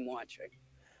listening and I'm watching.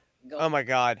 Oh my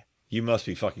God. You must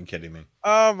be fucking kidding me.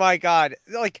 Oh my God.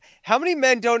 Like, how many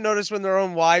men don't notice when their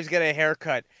own wives get a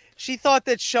haircut? She thought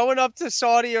that showing up to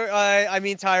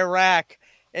to Iraq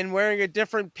and wearing a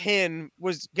different pin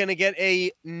was going to get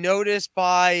a notice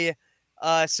by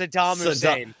Saddam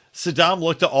Hussein. Saddam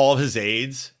looked at all of his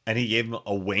aides and he gave him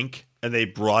a wink, and they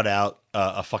brought out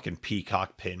a fucking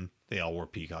peacock pin. They all wore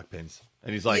peacock pins.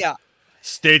 And he's like,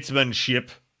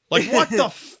 statesmanship. Like, what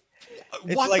the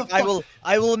It's like,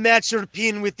 I will match your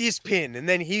pin with this pin, and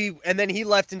then he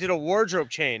left and did a wardrobe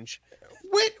change.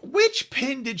 Which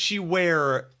pin did she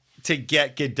wear to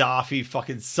get Gaddafi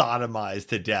fucking sodomized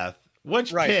to death?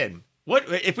 Which pin? What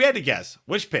if we had to guess?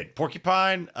 Which pin?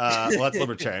 Porcupine? Well, that's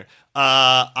libertarian.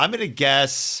 I'm gonna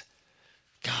guess.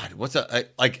 God, what's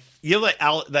like? You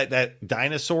know that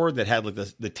dinosaur that had like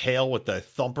the tail with the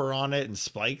thumper on it and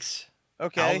spikes?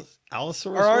 Okay,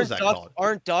 Allosaurus. What is that called?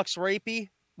 Aren't ducks rapey?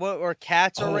 Or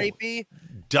cats are rapey?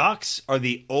 Ducks are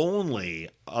the only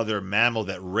other mammal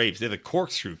that rapes. They have a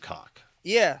corkscrew cock.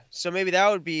 Yeah, so maybe that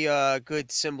would be a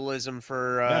good symbolism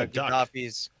for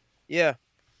Gaddafi's. Yeah.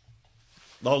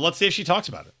 Well, let's see if she talks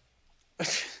about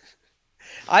it.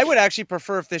 I would actually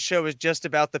prefer if this show was just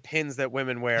about the pins that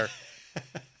women wear.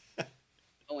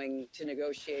 Going to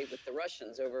negotiate with the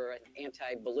Russians over an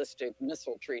anti-ballistic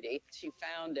missile treaty. She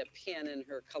found a pin in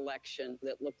her collection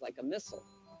that looked like a missile,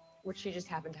 which she just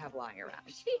happened to have lying around.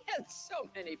 She had so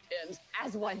many pins.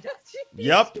 As one does. She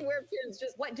used to wear pins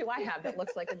just. What do I have that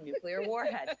looks like a nuclear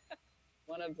warhead?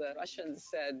 One of the Russians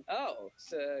said, "Oh,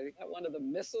 so one of the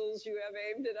missiles you have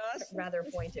aimed at us?" Rather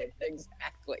pointed.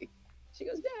 Exactly. She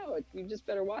goes, "No, you just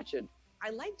better watch it."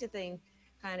 I like to think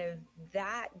kind of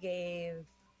that gave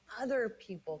other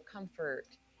people comfort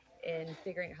in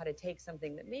figuring out how to take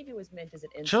something that maybe was meant as an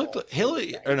insult.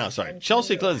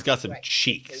 Chelsea Clinton's got some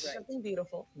cheeks. Something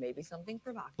beautiful, maybe something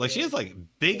provocative. Like, she has like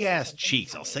big ass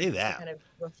cheeks. I'll say that. Kind of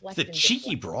it's a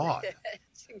cheeky broad.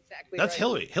 Exactly. That's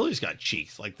Hillary. Hillary's got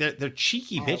cheeks. Like they're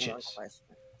cheeky bitches.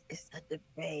 It's a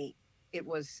debate. It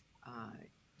was a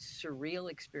surreal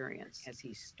experience as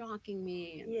he's stalking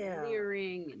me and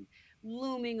leering and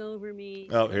looming over me.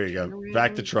 Oh, here you go.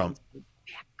 Back to Trump.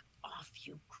 Back off,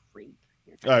 you creep.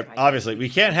 All right, obviously, we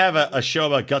can't have a show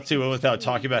about Gutsy without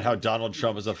talking about how Donald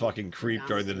Trump is a fucking creep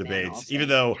during the debates, even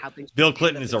though Bill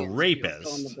Clinton is a rapist.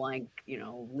 Fill in the blank,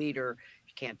 leader.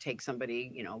 You can't take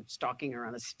somebody, stalking her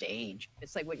on a stage.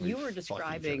 It's like what you were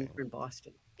describing in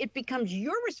Boston. It becomes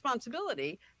your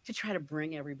responsibility to try to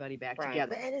bring everybody back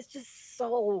together. And it's just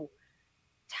so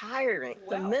tiring.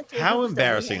 The mental How hoops that we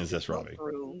embarrassing have is to this, go Robbie?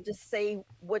 through, just say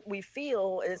what we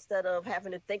feel instead of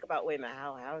having to think about, wait a minute,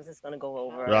 how is this going to go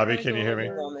over? Robbie, can you hear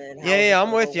me? Yeah,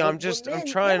 I'm with you. I'm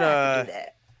trying to.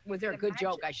 Was there a good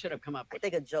joke I should have come up with? I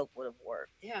think a joke would have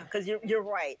worked. Yeah. Because you're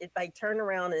right. If I turn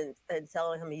around and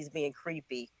telling him he's being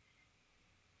creepy,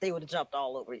 they would have jumped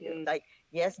all over you. Like,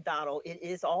 yes, Donald, it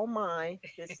is all mine.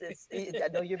 This is. I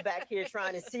know you're back here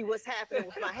trying to see what's happening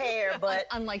with my hair, but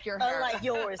unlike your hair. unlike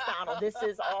yours, Donald, this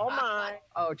is all mine.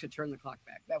 Oh, to turn the clock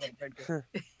back. That would have been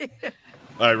good.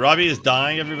 All right, Robbie is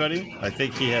dying, everybody. I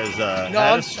think he has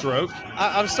had a stroke.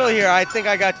 I'm still here. I think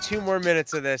I got 2 more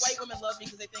minutes of this.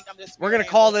 We're going to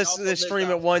call this stream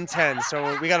at 1:10,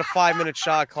 so we got a 5-minute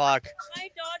shot clock.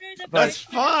 That's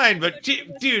fine, but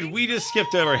dude, we just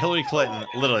skipped over Hillary Clinton.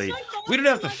 Literally, we didn't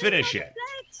have to finish it.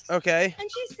 Okay.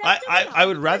 I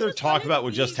would rather talk about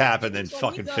what just happened than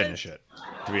fucking finish it,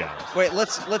 to be honest. Wait,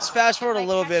 let's fast forward a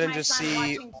little bit and just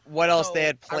see what else they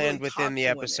had planned within the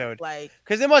episode.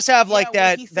 Because they must have like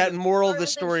that moral of the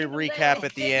story recap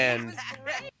at the end.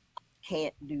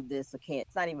 Can't do this or can't.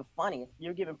 It's not even funny.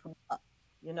 You're giving,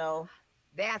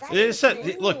 That's It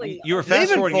said, look, you were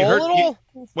fast forwarding. You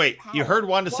heard. You heard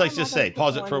Wanda Sykes just say.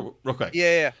 Pause it for real quick.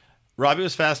 Yeah. Robbie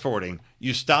was fast forwarding.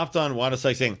 You stopped on Wanda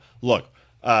Sykes saying, "Look,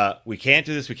 we can't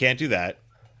do this. We can't do that,"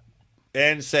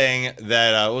 and saying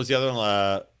that what was the other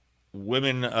one?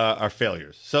 Women are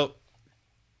failures. So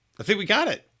I think we got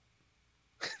it.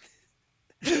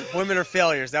 Women are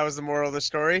failures. That was the moral of the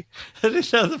story. That was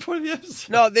the point of the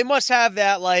episode. No, they must have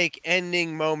that like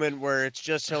ending moment where it's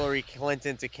just Hillary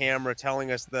Clinton to camera telling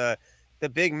us the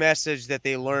big message that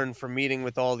they learned from meeting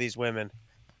with all these women.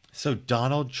 So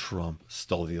Donald Trump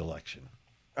stole the election.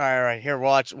 All right. Here, we'll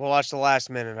watch the last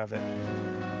minute of it.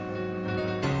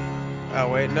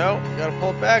 Oh wait, no, you gotta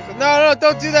pull it back. No,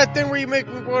 don't do that thing where you make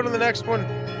me go to the next one.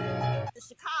 It's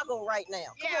Chicago right now.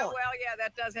 Come on. Well, yeah,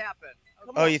 that does happen.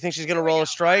 Oh, you think she's gonna roll a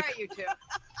strike? All right, you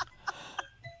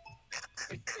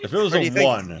two. If it was a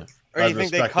one, or do you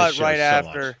think they cut right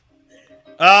after?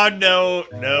 Oh no.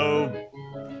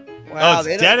 Wow,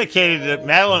 it's dedicated to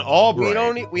Madeleine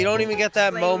Albright. We don't even get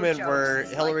that moment where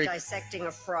Hillary dissecting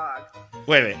a frog.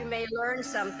 Wait. You may learn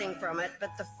something from it, but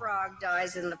the frog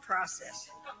dies in the process.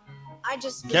 I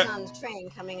just was on the train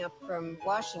coming up from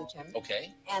Washington.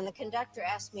 Okay. And the conductor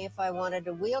asked me if I wanted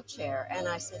a wheelchair, and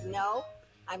I said no.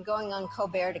 I'm going on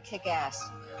Colbert to kick ass.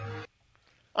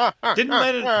 Didn't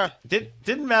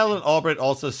Madeleine Albright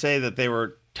also say that they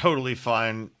were totally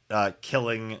fine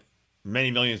killing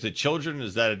many millions of children?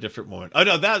 Is that a different woman? Oh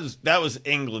no, that was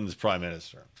England's prime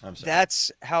minister. I'm sorry.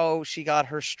 That's how she got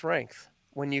her strength.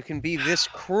 When you can be this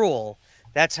cruel,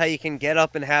 that's how you can get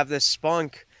up and have this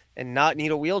spunk and not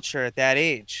need a wheelchair at that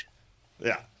age.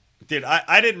 Yeah, dude,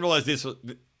 I didn't realize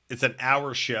it's an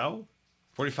hour show,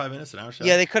 45 minutes, an hour show.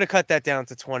 Yeah, they could have cut that down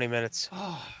to 20 minutes.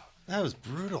 Oh, that was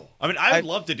brutal. I mean, I would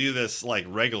love to do this like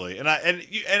regularly, and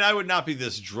I would not be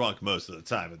this drunk most of the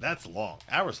time, but that's long.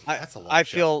 That's a long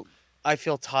show. I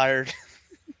feel tired.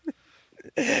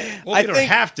 Well, you don't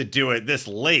have to do it this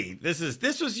late.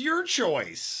 This was your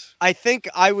choice. I think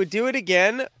I would do it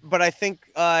again, but I think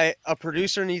a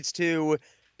producer needs to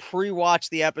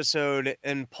pre-watch the episode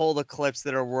and pull the clips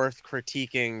that are worth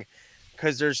critiquing,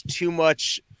 because there's too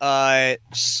much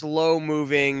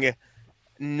slow-moving,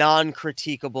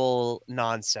 non-critiquable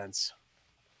nonsense.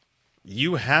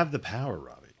 You have the power,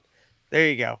 Robbie. There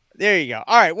you go.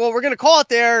 All right. Well, we're gonna call it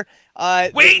there.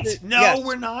 Wait, yes.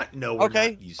 we're not. No, we're okay.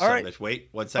 not. You son of a bitch. Wait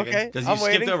 1 second. Okay. Because you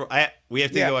skipped over. We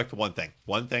have to go back to one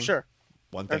thing. Sure.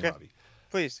 One thing, Robbie.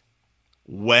 Please.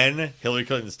 When Hillary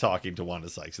Clinton's talking to Wanda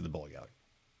Sykes in the bowling alley.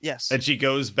 Yes. And she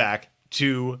goes back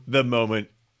to the moment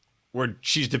where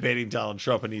she's debating Donald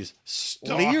Trump and he's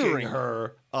stalking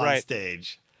her on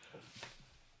stage.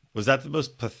 Was that the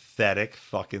most pathetic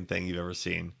fucking thing you've ever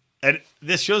seen? And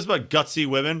this show's about gutsy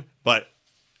women, but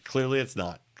clearly it's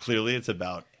not. Clearly it's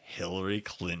about Hillary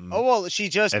Clinton. Oh, well, she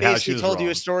just basically told you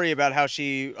a story about how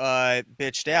she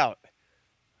bitched out.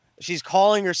 She's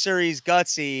calling her series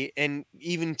gutsy and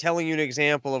even telling you an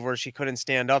example of where she couldn't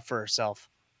stand up for herself.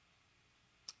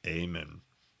 Amen.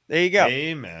 There you go.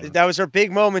 Amen. That was her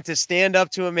big moment to stand up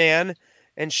to a man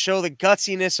and show the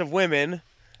gutsiness of women.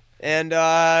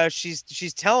 And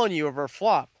she's telling you of her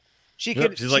flop.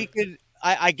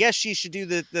 I guess she should do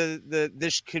the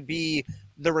this could be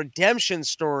the redemption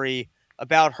story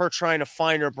about her trying to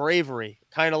find her bravery,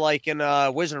 kind of like in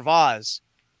Wizard of Oz.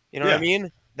 You know what I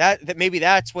mean? That maybe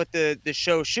that's what the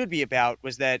show should be about,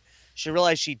 was that she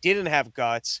realized she didn't have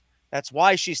guts. That's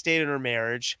why she stayed in her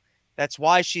marriage. That's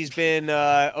why she's been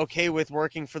okay with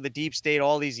working for the deep state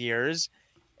all these years.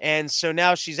 And so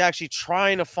now she's actually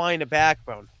trying to find a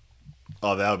backbone.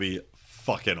 Oh, that would be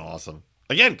fucking awesome.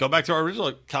 Again, go back to our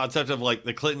original concept of like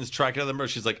the Clintons tracking down the murder.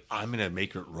 She's like, I'm going to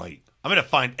make it right. I'm going to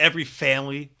find every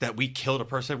family that we killed a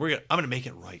person. I'm going to make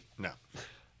it right. No.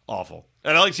 Awful.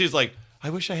 And I like, she's like,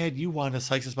 I wish I had you, Wanda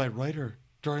Sykes, as my writer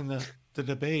during the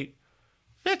debate.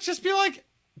 Bitch, just be like,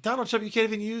 Donald Trump, you can't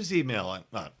even use email.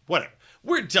 Whatever.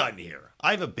 We're done here.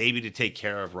 I have a baby to take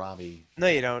care of, Robbie. No,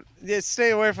 you don't. Just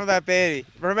stay away from that baby.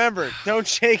 Remember, don't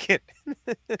shake it.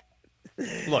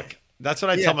 Look, that's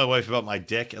what I tell my wife about my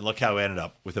dick, and look how I ended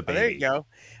up with a baby. There you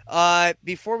go.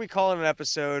 Before we call it an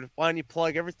episode, why don't you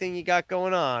plug everything you got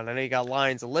going on? I know you got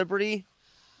Lions of Liberty.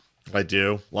 I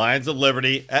do. Lions of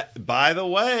Liberty. By the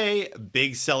way,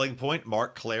 big selling point,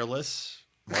 Mark Clairless,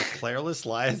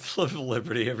 Lions of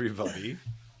Liberty, everybody.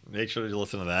 Make sure you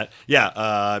listen to that.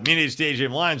 Yeah, me and HDJ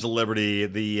Lions of Liberty,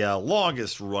 the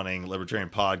longest running libertarian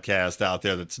podcast out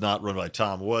there that's not run by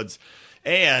Tom Woods,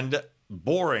 and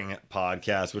boring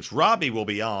podcast, which Robbie will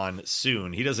be on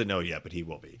soon. He doesn't know yet, but he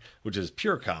will be, which is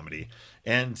pure comedy.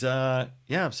 And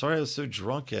I'm sorry I was so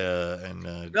drunk and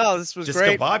no, this was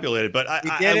great. Discombobulated, but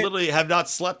I literally have not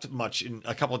slept much in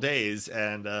a couple of days,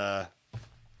 and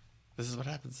this is what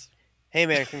happens. Hey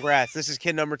man, congrats. This is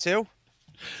kid number 2.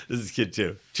 This is kid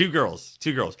 2. Two girls,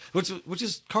 which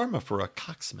is karma for a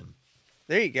coxman.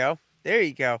 There you go.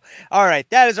 All right,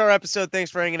 that is our episode.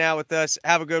 Thanks for hanging out with us.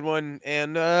 Have a good one,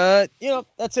 and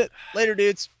that's it. Later,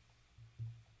 dudes.